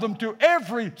one of them, to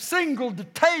every single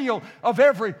detail of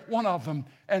every one of them.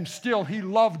 And still He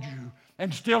loved you.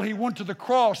 And still He went to the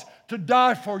cross to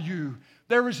die for you.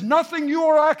 There is nothing you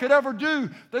or I could ever do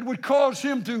that would cause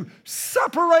Him to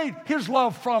separate His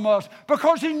love from us,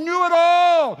 because He knew it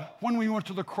all when we went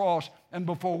to the cross and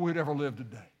before we'd ever lived a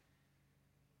day.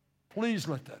 Please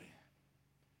let that in.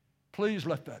 Please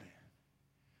let that in.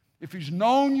 If He's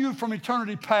known you from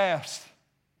eternity past,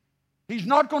 He's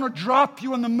not going to drop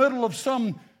you in the middle of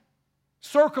some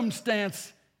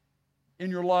circumstance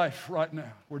in your life right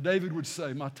now where David would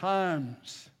say, my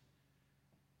times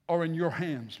are in your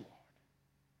hands, Lord.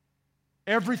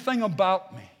 Everything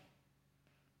about me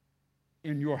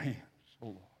in your hands, oh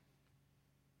Lord.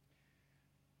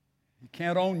 He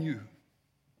can't own you.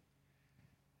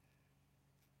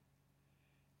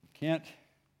 He can't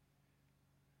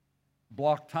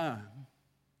block time.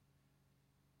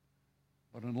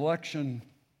 But an election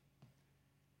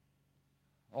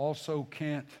also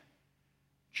can't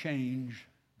change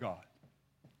God.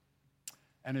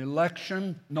 An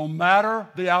election, no matter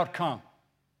the outcome,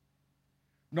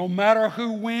 no matter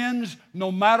who wins,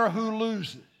 no matter who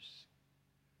loses,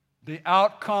 the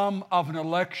outcome of an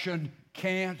election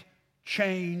can't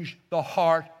change the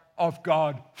heart of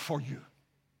God for you.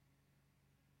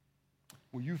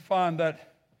 Will you find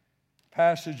that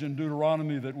passage in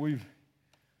Deuteronomy that we've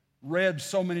read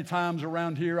so many times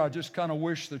around here? I just kind of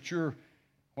wish that your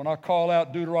When I call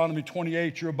out Deuteronomy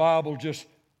 28, your Bible just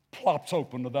plops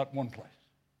open to that one place.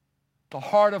 The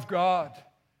heart of God.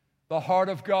 The heart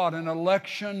of God. An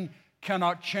election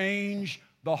cannot change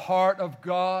the heart of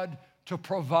God to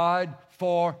provide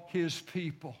for His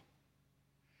people.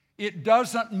 It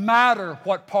doesn't matter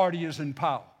what party is in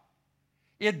power.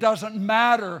 It doesn't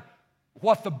matter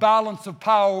what the balance of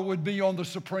power would be on the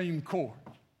Supreme Court.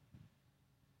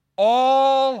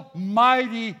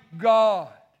 Almighty God,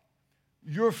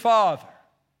 your Father,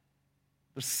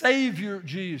 the Savior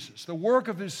Jesus, the work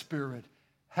of His Spirit,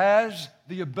 has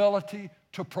the ability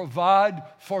to provide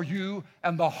for you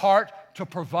and the heart to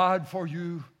provide for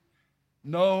you,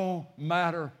 no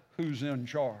matter who's in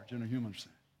charge in a human sense.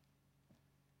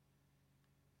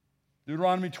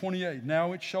 Deuteronomy 28,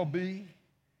 now it shall be,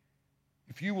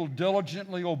 if you will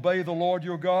diligently obey the Lord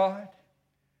your God,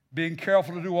 being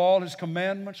careful to do all His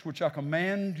commandments, which I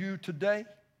command you today,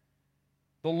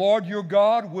 the Lord your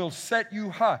God will set you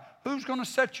high. Who's going to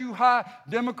set you high?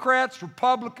 Democrats,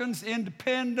 Republicans,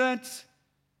 independents.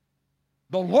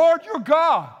 The Lord your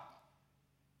God,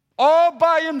 all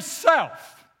by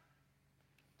Himself,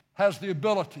 has the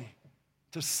ability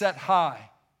to set high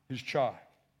His child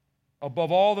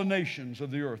above all the nations of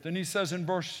the earth. And He says in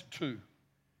verse 2,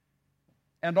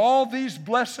 and all these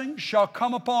blessings shall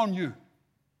come upon you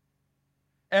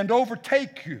and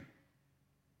overtake you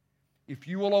if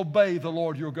you will obey the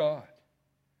Lord your God.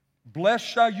 Blessed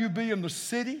shall you be in the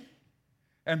city,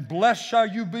 and blessed shall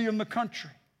you be in the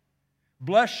country.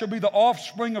 Blessed shall be the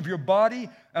offspring of your body,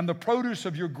 and the produce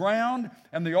of your ground,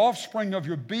 and the offspring of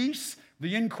your beasts,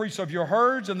 the increase of your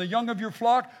herds, and the young of your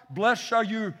flock. Blessed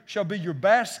shall be your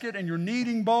basket and your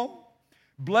kneading bowl.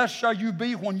 Blessed shall you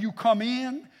be when you come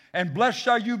in, and blessed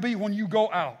shall you be when you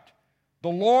go out. The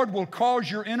Lord will cause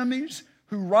your enemies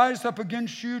who rise up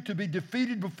against you to be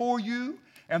defeated before you,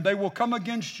 and they will come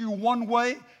against you one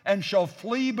way and shall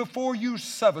flee before you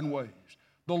 7 ways.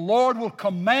 The Lord will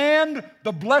command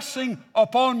the blessing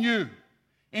upon you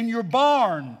in your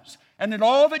barns and in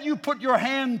all that you put your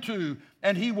hand to,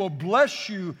 and He will bless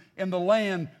you in the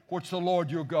land which the Lord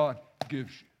your God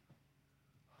gives you.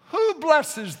 Who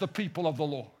blesses the people of the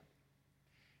Lord?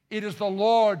 It is the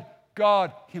Lord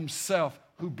God Himself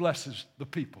who blesses the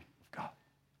people of God.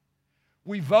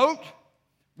 We vote,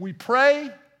 we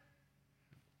pray,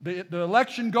 the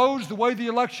election goes the way the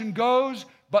election goes,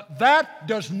 but that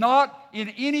does not in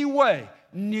any way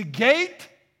negate,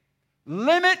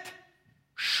 limit,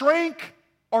 shrink,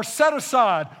 or set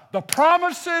aside the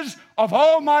promises of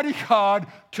Almighty God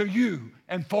to you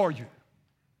and for you.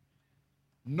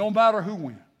 No matter who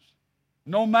wins,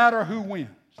 no matter who wins,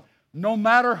 no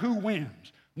matter who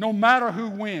wins, no matter who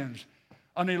wins,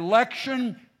 an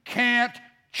election can't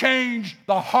change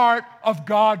the heart of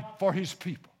God for His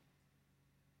people.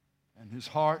 And His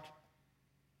heart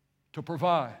to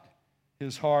provide,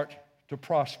 His heart to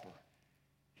prosper,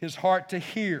 His heart to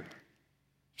hear.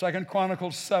 2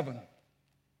 Chronicles 7,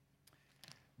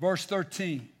 verse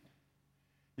 13.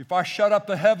 If I shut up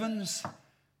the heavens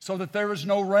so that there is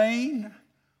no rain,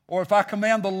 or if I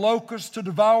command the locusts to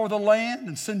devour the land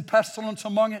and send pestilence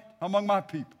among my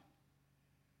people,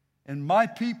 and my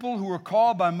people who are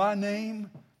called by my name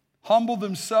humble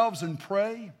themselves and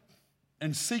pray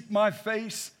and seek my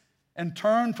face and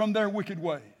turn from their wicked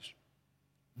ways,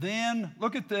 then,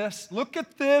 look at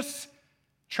this,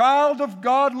 child of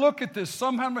God, look at this.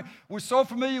 Somehow we're so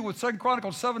familiar with 2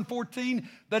 Chronicles 7:14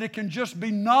 that it can just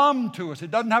be numb to us.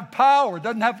 It doesn't have power, it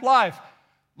doesn't have life.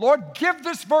 Lord, give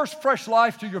this verse fresh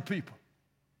life to your people.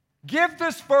 Give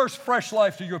this verse fresh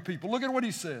life to your people. Look at what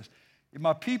He says. If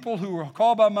my people who are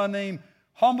called by my name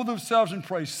humble themselves and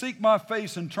pray, seek my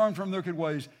face and turn from their wicked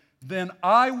ways, then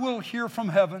I will hear from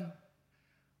heaven,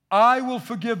 I will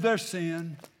forgive their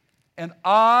sin, and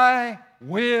I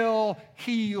will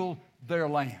heal their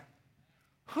land.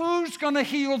 Who's going to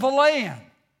heal the land?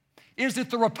 Is it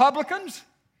the Republicans?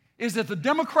 Is it the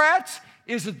Democrats?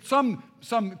 Is it some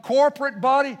corporate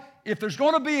body? If there's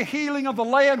going to be a healing of the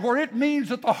land, where it means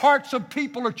that the hearts of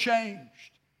people are changed,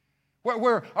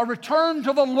 where a return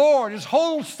to the Lord is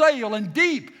wholesale and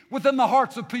deep within the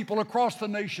hearts of people across the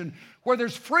nation, where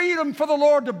there's freedom for the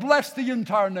Lord to bless the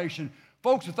entire nation.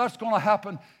 Folks, if that's going to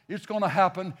happen, it's going to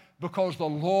happen because the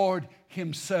Lord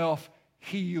Himself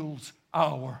heals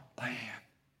our land.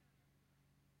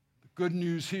 The good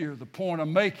news here, the point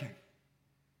I'm making,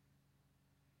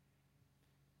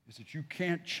 is that you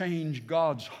can't change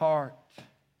God's heart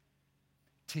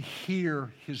to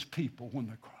hear His people when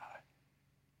they cry.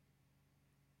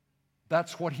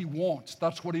 That's what He wants.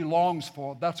 That's what He longs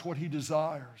for. That's what He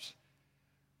desires.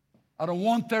 I don't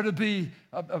want there to be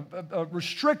a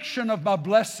restriction of my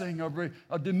blessing,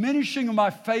 a diminishing of my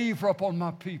favor upon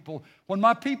my people. When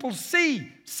my people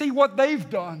see what they've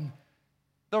done,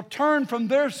 they'll turn from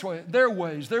their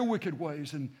ways, their wicked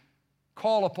ways, and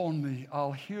call upon me.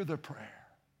 I'll hear their prayer.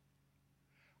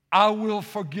 I will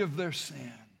forgive their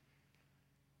sin.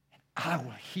 I will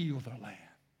heal their land.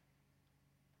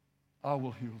 I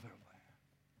will heal their land.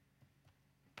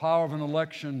 The power of an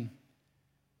election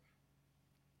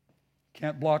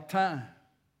can't block time.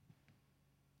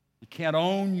 It can't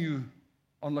own you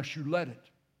unless you let it.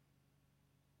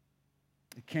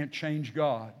 It can't change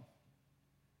God.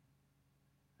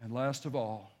 And last of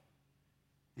all,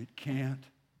 it can't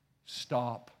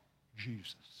stop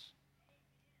Jesus.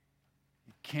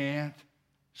 It can't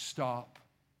stop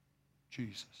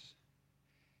Jesus.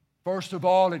 First of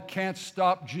all, it can't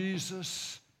stop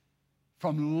Jesus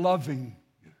from loving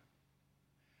you.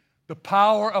 The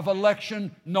power of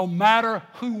election, no matter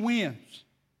who wins,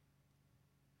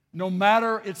 no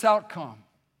matter its outcome,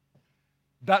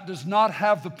 that does not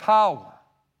have the power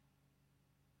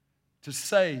to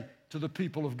say to the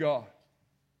people of God,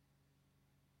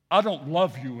 I don't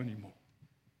love you anymore.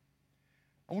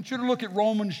 I want you to look at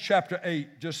Romans chapter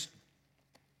 8 just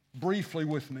briefly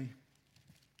with me.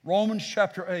 Romans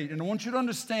chapter 8. And I want you to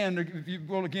understand, if you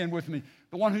will again with me,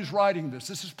 the one who's writing this.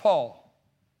 This is Paul.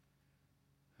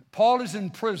 Paul is in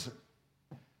prison.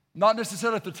 Not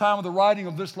necessarily at the time of the writing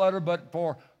of this letter, but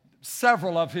for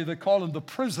several of you, they call them the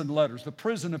prison letters, the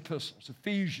prison epistles,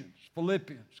 Ephesians,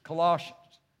 Philippians, Colossians.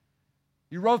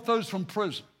 He wrote those from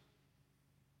prison.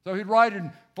 So he'd write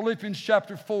in Philippians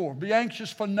chapter 4, be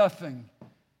anxious for nothing,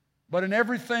 but in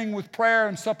everything with prayer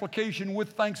and supplication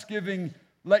with thanksgiving,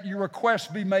 let your requests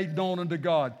be made known unto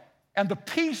God. And the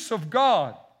peace of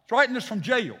God, he's writing this from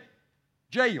jail.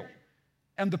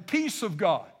 And the peace of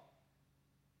God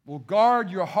will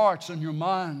guard your hearts and your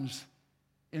minds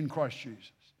in Christ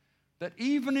Jesus. That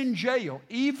even in jail,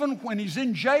 even when he's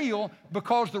in jail,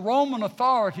 because the Roman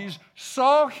authorities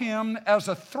saw him as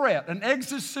a threat, an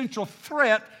existential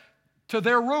threat to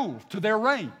their rule, to their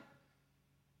reign.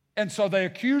 And so they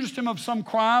accused him of some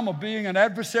crime, of being an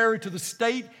adversary to the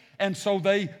state, and so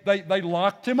they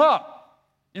locked him up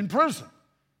in prison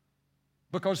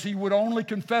because he would only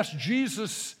confess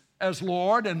Jesus as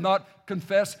Lord and not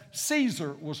confess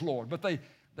Caesar was Lord. But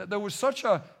there was such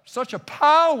a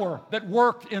power that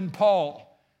worked in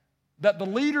Paul that the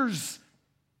leaders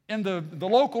and the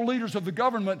local leaders of the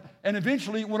government, and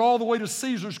eventually it went all the way to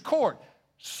Caesar's court,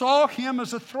 saw him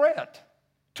as a threat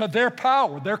to their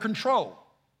power, their control.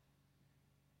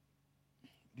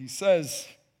 He says,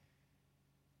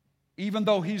 even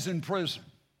though he's in prison,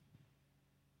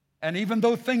 and even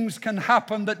though things can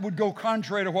happen that would go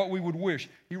contrary to what we would wish,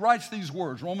 he writes these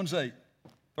words, Romans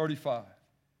 8:35.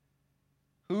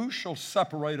 Who shall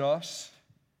separate us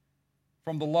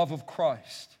from the love of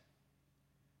Christ?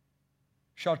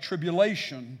 Shall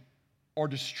tribulation or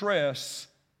distress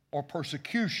or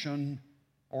persecution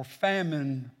or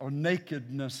famine or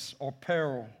nakedness or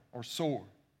peril or sword?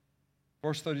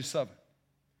 Verse 37.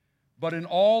 But in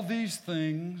all these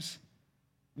things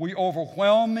we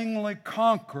overwhelmingly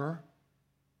conquer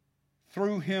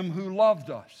through him who loved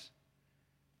us.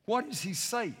 What is he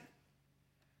saying?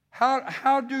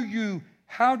 How do you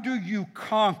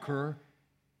conquer?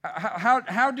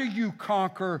 How do you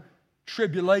conquer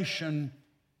tribulation?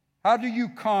 How do you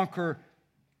conquer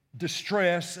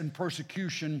distress and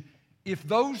persecution if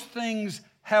those things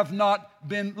have not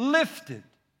been lifted?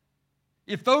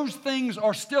 If those things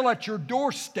are still at your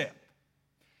doorstep?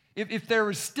 If there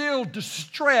is still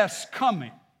distress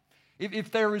coming,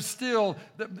 if there is still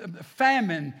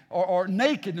famine or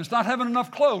nakedness, not having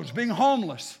enough clothes, being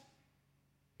homeless,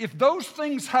 if those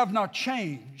things have not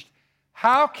changed,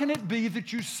 how can it be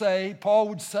that you say, Paul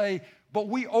would say, but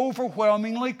we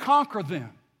overwhelmingly conquer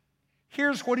them?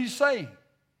 Here's what he's saying.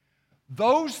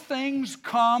 Those things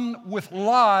come with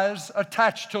lies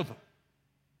attached to them.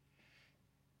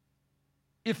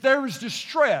 If there is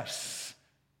distress,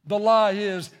 the lie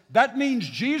is, that means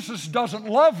Jesus doesn't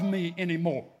love me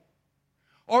anymore.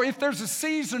 Or if there's a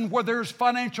season where there's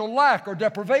financial lack or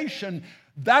deprivation,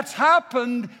 that's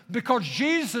happened because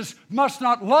Jesus must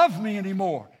not love me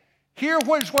anymore.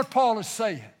 Here's what Paul is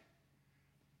saying.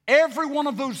 Every one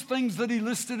of those things that he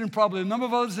listed, and probably a number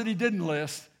of others that he didn't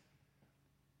list,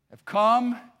 have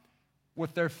come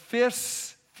with their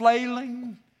fists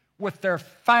flailing, with their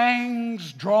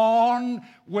fangs drawn,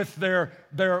 with their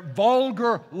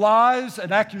vulgar lies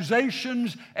and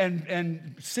accusations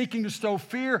and seeking to stow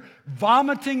fear,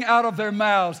 vomiting out of their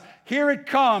mouths. Here it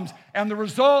comes, and the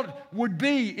result would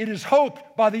be, it is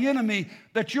hoped by the enemy,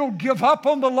 that you'll give up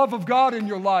on the love of God in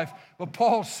your life. But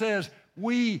Paul says,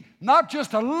 we not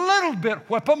just a little bit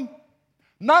whip them,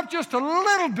 not just a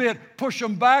little bit push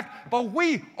them back, but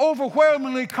we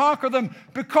overwhelmingly conquer them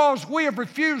because we have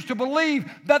refused to believe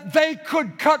that they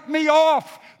could cut me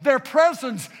off. Their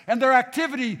presence and their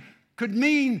activity could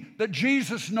mean that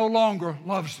Jesus no longer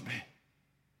loves me.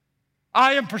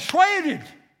 I am persuaded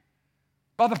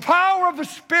by the power of the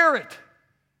Spirit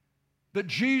that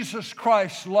Jesus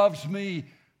Christ loves me.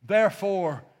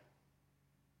 Therefore,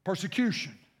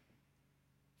 persecution,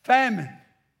 famine,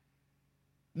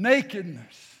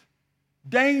 nakedness,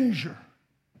 danger,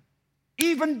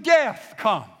 even death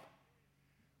come.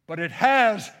 But it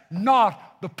has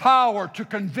not the power to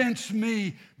convince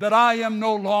me that I am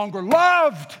no longer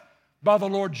loved by the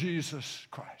Lord Jesus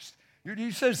Christ.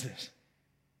 He says this,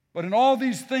 but in all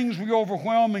these things we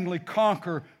overwhelmingly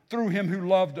conquer through him who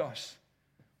loved us.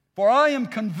 For I am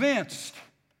convinced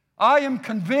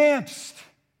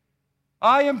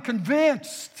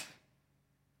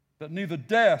that neither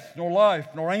death, nor life,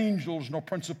 nor angels, nor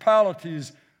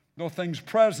principalities, nor things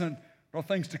present, nor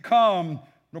things to come,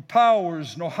 nor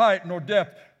powers, nor height, nor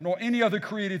depth, nor any other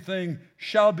created thing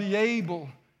shall be able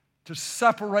to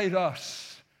separate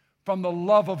us from the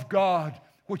love of God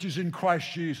which is in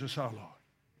Christ Jesus our Lord.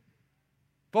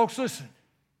 Folks, listen.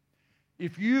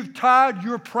 If you've tied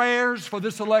your prayers for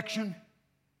this election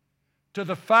to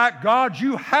the fact, God,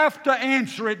 you have to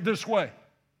answer it this way.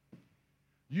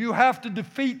 You have to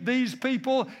defeat these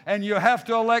people and you have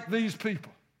to elect these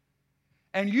people.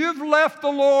 And you've left the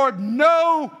Lord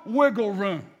no wiggle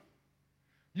room.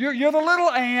 You're the little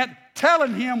ant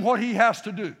telling him what he has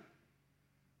to do.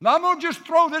 Now, I'm going to just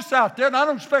throw this out there, and I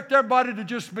don't expect everybody to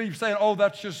just be saying, oh,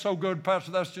 that's just so good,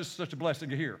 Pastor, that's just such a blessing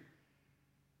to hear.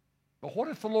 But what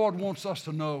if the Lord wants us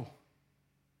to know,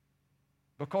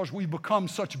 because we've become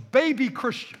such baby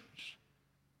Christians,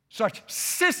 such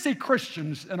sissy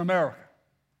Christians in America,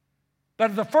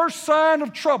 that the first sign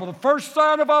of trouble, the first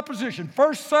sign of opposition,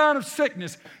 first sign of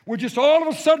sickness, we're just all of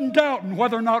a sudden doubting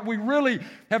whether or not we really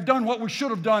have done what we should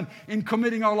have done in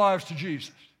committing our lives to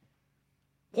Jesus.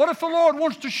 What if the Lord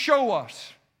wants to show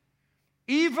us,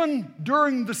 even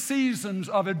during the seasons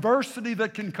of adversity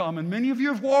that can come, and many of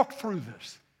you have walked through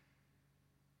this,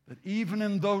 that even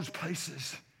in those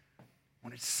places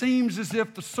when it seems as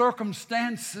if the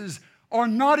circumstances are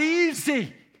not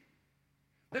easy,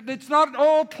 it's not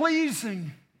all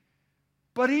pleasing,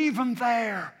 but even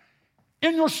there,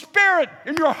 in your spirit,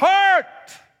 in your heart,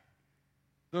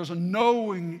 there's a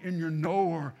knowing in your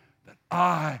knower that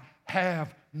I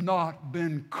have not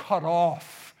been cut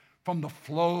off from the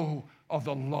flow of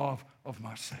the love of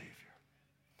my Savior.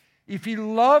 If he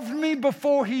loved me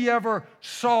before he ever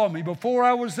saw me, before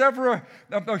I was ever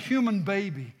a human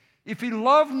baby, if he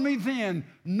loved me then,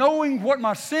 knowing what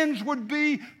my sins would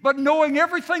be, but knowing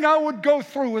everything I would go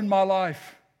through in my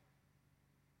life,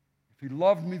 if he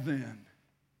loved me then,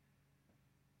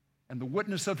 and the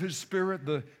witness of his Spirit,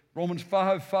 the Romans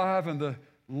 5:5, and the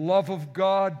love of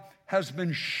God has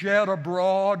been shed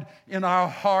abroad in our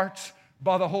hearts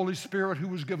by the Holy Spirit who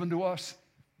was given to us,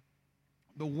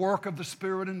 the work of the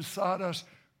Spirit inside us,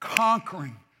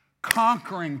 conquering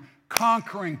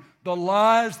the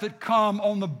lies that come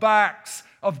on the backs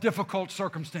of difficult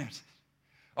circumstances,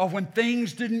 of when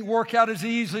things didn't work out as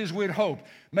easily as we'd hoped.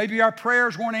 Maybe our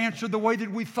prayers weren't answered the way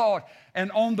that we thought.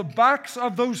 And on the backs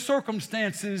of those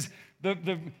circumstances,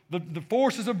 the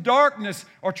forces of darkness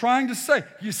are trying to say,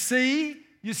 you see,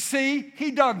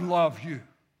 he doesn't love you.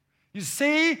 You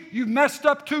see, you've messed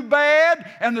up too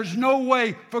bad, and there's no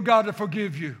way for God to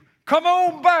forgive you. Come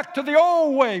on back to the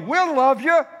old way. We'll love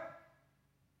you.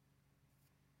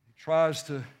 He tries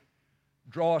to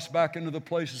draw us back into the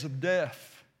places of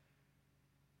death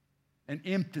and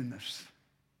emptiness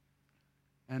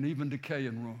and even decay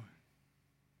and ruin.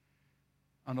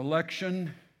 An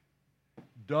election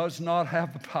does not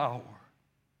have the power,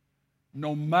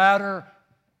 no matter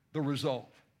the result,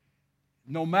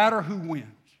 no matter who wins.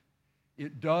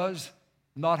 It does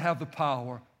not have the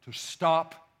power to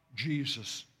stop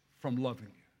Jesus from loving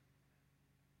you,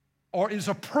 or is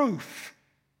a proof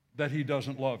that he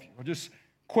doesn't love you. Just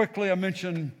quickly, I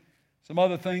mentioned some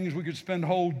other things. We could spend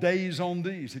whole days on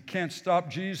these. It can't stop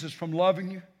Jesus from loving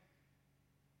you.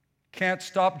 Can't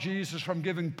stop Jesus from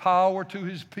giving power to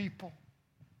his people.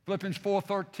 Philippians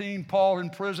 4:13, Paul in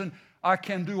prison, I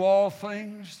can do all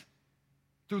things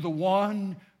through the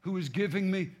one who is giving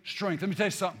me strength. Let me tell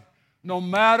you something. No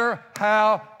matter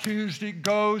how Tuesday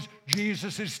goes,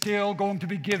 Jesus is still going to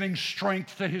be giving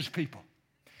strength to His people.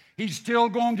 He's still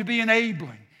going to be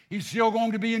enabling. He's still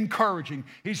going to be encouraging.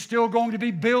 He's still going to be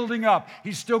building up.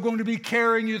 He's still going to be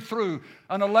carrying you through.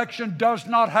 An election does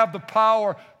not have the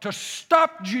power to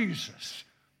stop Jesus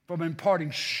from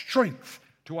imparting strength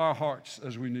to our hearts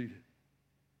as we need it.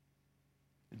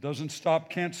 It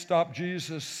can't stop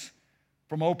Jesus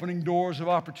from opening doors of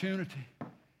opportunity.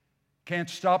 Can't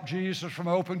stop Jesus from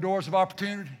opening doors of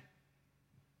opportunity.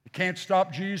 It can't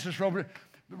stop Jesus from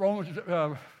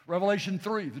Revelation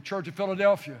 3, the church of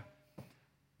Philadelphia.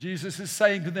 Jesus is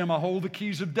saying to them, I hold the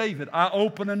keys of David. I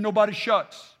open and nobody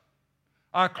shuts.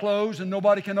 I close and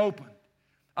nobody can open.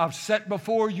 I've set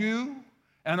before you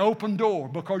an open door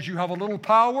because you have a little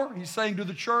power. He's saying to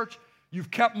the church,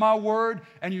 you've kept my word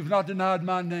and you've not denied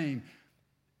my name.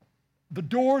 The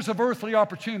doors of earthly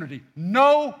opportunity,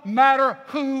 no matter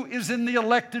who is in the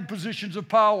elected positions of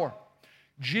power.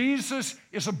 Jesus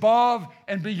is above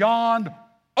and beyond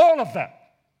all of that.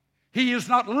 He is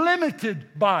not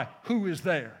limited by who is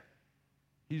there.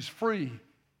 He's free.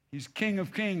 He's King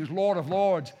of kings, Lord of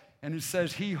lords. And it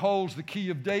says He holds the key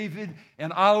of David,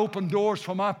 and I open doors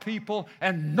for my people,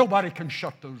 and nobody can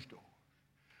shut those doors.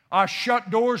 I shut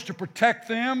doors to protect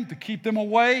them, to keep them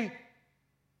away,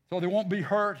 so they won't be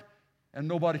hurt, and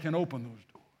nobody can open those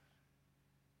doors.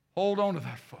 Hold on to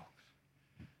that, folks.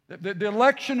 The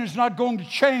election is not going to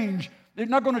change. They're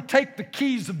not going to take the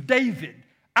keys of David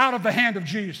out of the hand of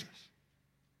Jesus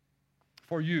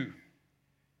for you,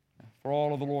 for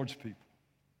all of the Lord's people.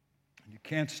 You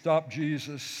can't stop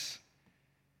Jesus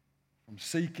from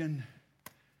seeking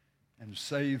and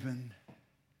saving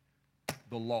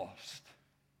the lost.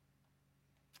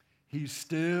 He's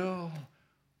still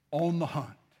on the hunt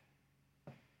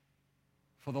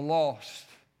for the lost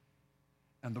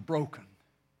and the broken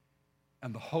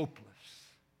and the hopeless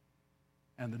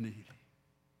and the needy.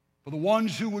 For the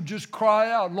ones who would just cry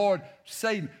out, Lord,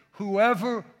 save me.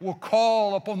 Whoever will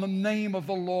call upon the name of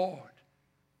the Lord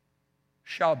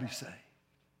shall be saved.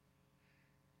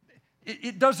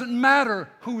 It doesn't matter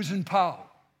who is in power.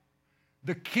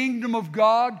 The kingdom of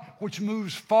God, which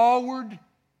moves forward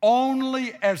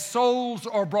only as souls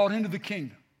are brought into the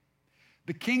kingdom.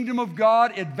 The kingdom of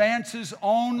God advances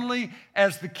only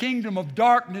as the kingdom of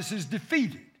darkness is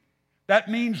defeated.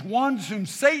 That means ones whom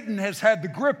Satan has had the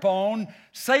grip on,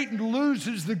 Satan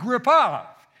loses the grip of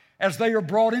as they are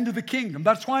brought into the kingdom.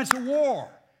 That's why it's a war.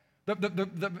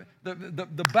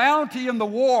 The bounty in the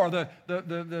war,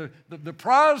 the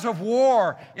prize of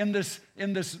war in this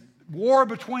war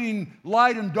between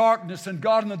light and darkness and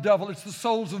God and the devil, it's the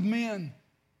souls of men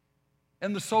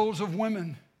and the souls of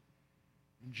women.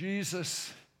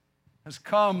 Jesus has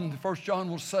come, 1 John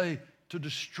will say, to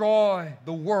destroy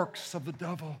the works of the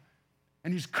devil.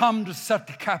 And He's come to set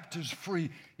the captives free.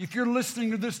 If you're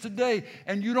listening to this today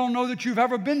and you don't know that you've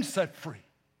ever been set free,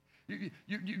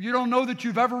 you don't know that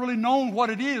you've ever really known what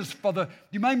it is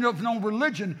you may have known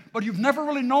religion, but you've never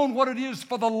really known what it is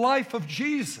for the life of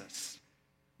Jesus.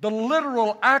 The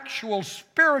literal, actual,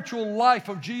 spiritual life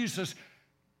of Jesus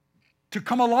to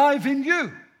come alive in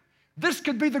you. This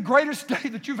could be the greatest day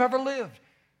that you've ever lived.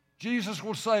 Jesus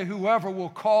will say, whoever will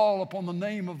call upon the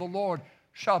name of the Lord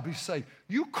shall be saved.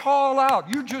 You call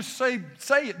out. You just say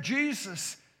it.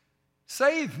 Jesus,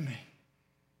 save me.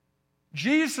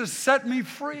 Jesus, set me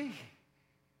free.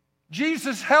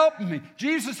 Jesus, help me.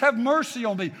 Jesus, have mercy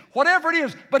on me. Whatever it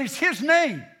is, but it's His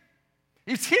name.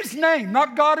 It's His name,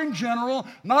 not God in general,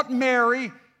 not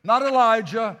Mary, not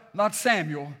Elijah, not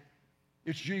Samuel.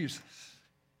 It's Jesus.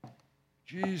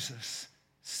 Jesus,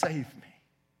 save me.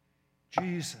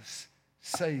 Jesus,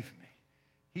 save me.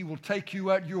 He will take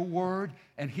you at your word,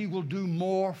 and He will do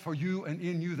more for you and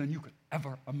in you than you could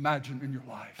ever imagine in your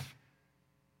life.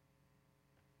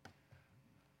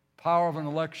 Power of an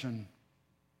election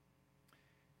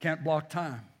can't block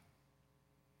time.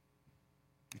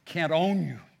 It can't own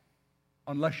you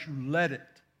unless you let it.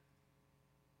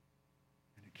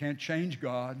 And it can't change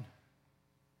God,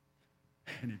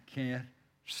 and it can't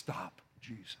stop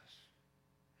Jesus.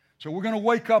 So we're going to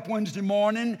wake up Wednesday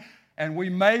morning, and we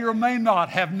may or may not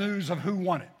have news of who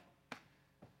won it,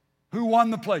 who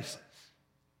won the places.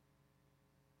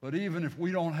 But even if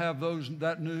we don't have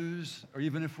that news, or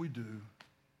even if we do,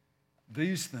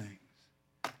 these things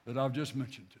that I've just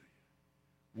mentioned to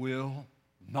you will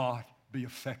not be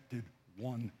affected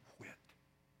one whit.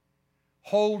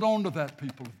 Hold on to that,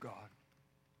 people of God,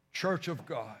 church of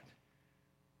God.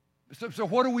 So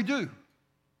what do?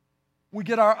 We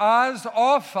get our eyes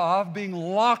off of being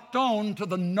locked on to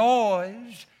the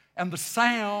noise and the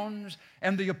sounds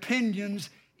and the opinions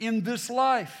in this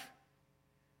life.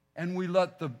 and we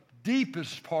let the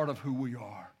deepest part of who we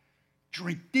are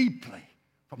drink deeply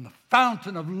from the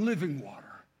fountain of living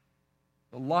water,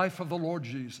 the life of the Lord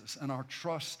Jesus and our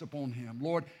trust upon Him.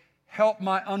 Lord, help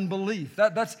my unbelief.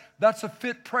 That's a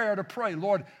fit prayer to pray.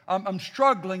 Lord, I'm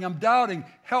struggling, I'm doubting.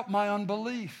 Help my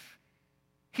unbelief.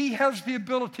 He has the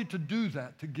ability to do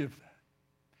that, to give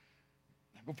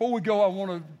that. Before we go, I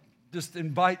want to just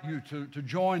invite you to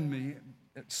join me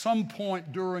at some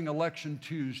point during Election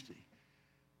Tuesday.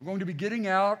 We're going to be getting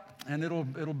out, and it'll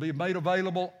be made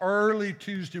available early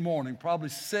Tuesday morning, probably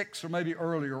 6 or maybe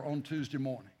earlier on Tuesday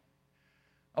morning.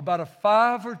 About a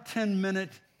 5 or 10 minute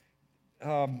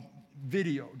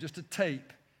video, just a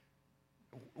tape,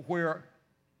 where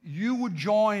you would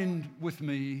join with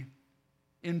me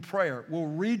in prayer. We'll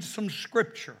read some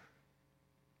scripture,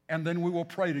 and then we will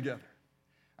pray together.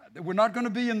 We're not going to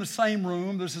be in the same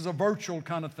room. This is a virtual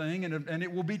kind of thing, and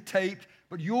it will be taped,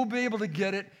 but you'll be able to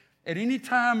get it at any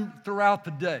time throughout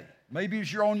the day. Maybe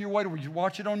as you're on your way to work, you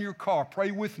watch it on your car. Pray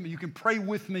with me. You can pray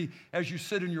with me as you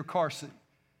sit in your car seat.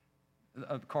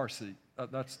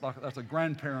 That's a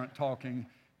grandparent talking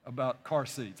about car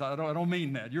seats. I don't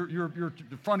mean that. You're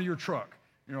the front of your truck,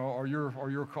 or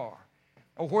your car,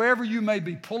 or wherever you may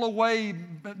be. Pull away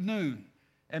at noon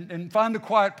and find a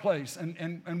quiet place,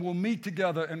 and we'll meet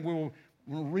together, and we'll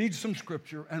read some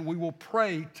scripture, and we will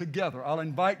pray together. I'll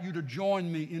invite you to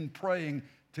join me in praying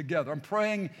together. I'm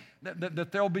praying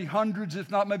that there'll be hundreds,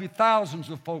 if not maybe thousands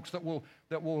of folks that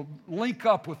will link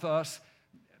up with us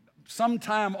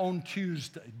sometime on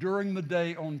Tuesday, during the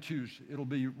day on Tuesday. It'll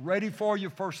be ready for you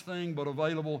first thing, but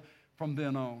available from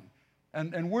then on.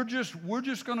 And we're just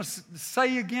going to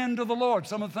say again to the Lord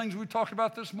some of the things we talked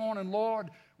about this morning. Lord,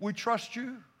 we trust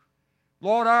you.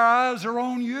 Lord, our eyes are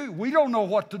on you. We don't know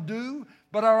what to do,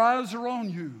 but our eyes are on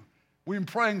you. We're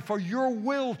praying for your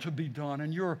will to be done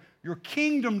and your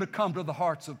kingdom to come to the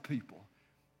hearts of people,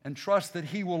 and trust that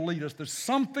He will lead us. There's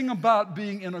something about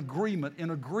being in agreement, in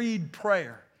agreed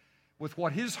prayer with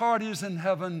what His heart is in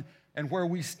heaven and where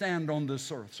we stand on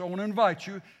this earth. So I want to invite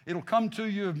you. It'll come to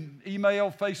you,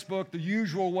 email, Facebook, the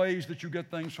usual ways that you get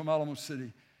things from Alamo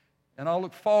City. And I'll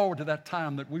look forward to that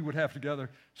time that we would have together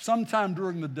sometime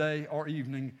during the day or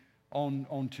evening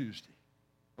on Tuesday.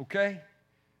 Okay?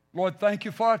 Lord, thank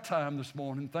you for our time this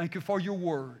morning. Thank you for your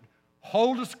word.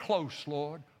 Hold us close,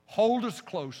 Lord. Hold us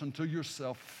close unto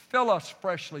yourself. Fill us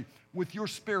freshly with your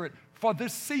Spirit for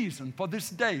this season, for this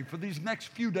day, for these next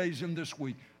few days in this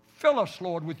week. Fill us,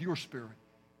 Lord, with your Spirit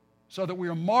so that we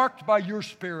are marked by your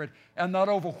Spirit and not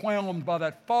overwhelmed by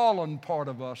that fallen part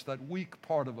of us, that weak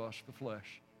part of us, the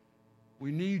flesh.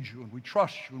 We need you, and we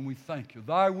trust you, and we thank you.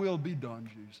 Thy will be done,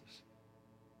 Jesus.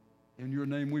 In your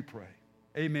name we pray.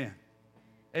 Amen.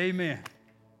 Amen.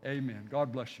 Amen.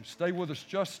 God bless you. Stay with us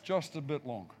just a bit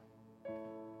longer.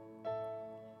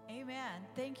 Amen.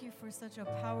 Thank you for such a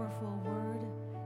powerful word.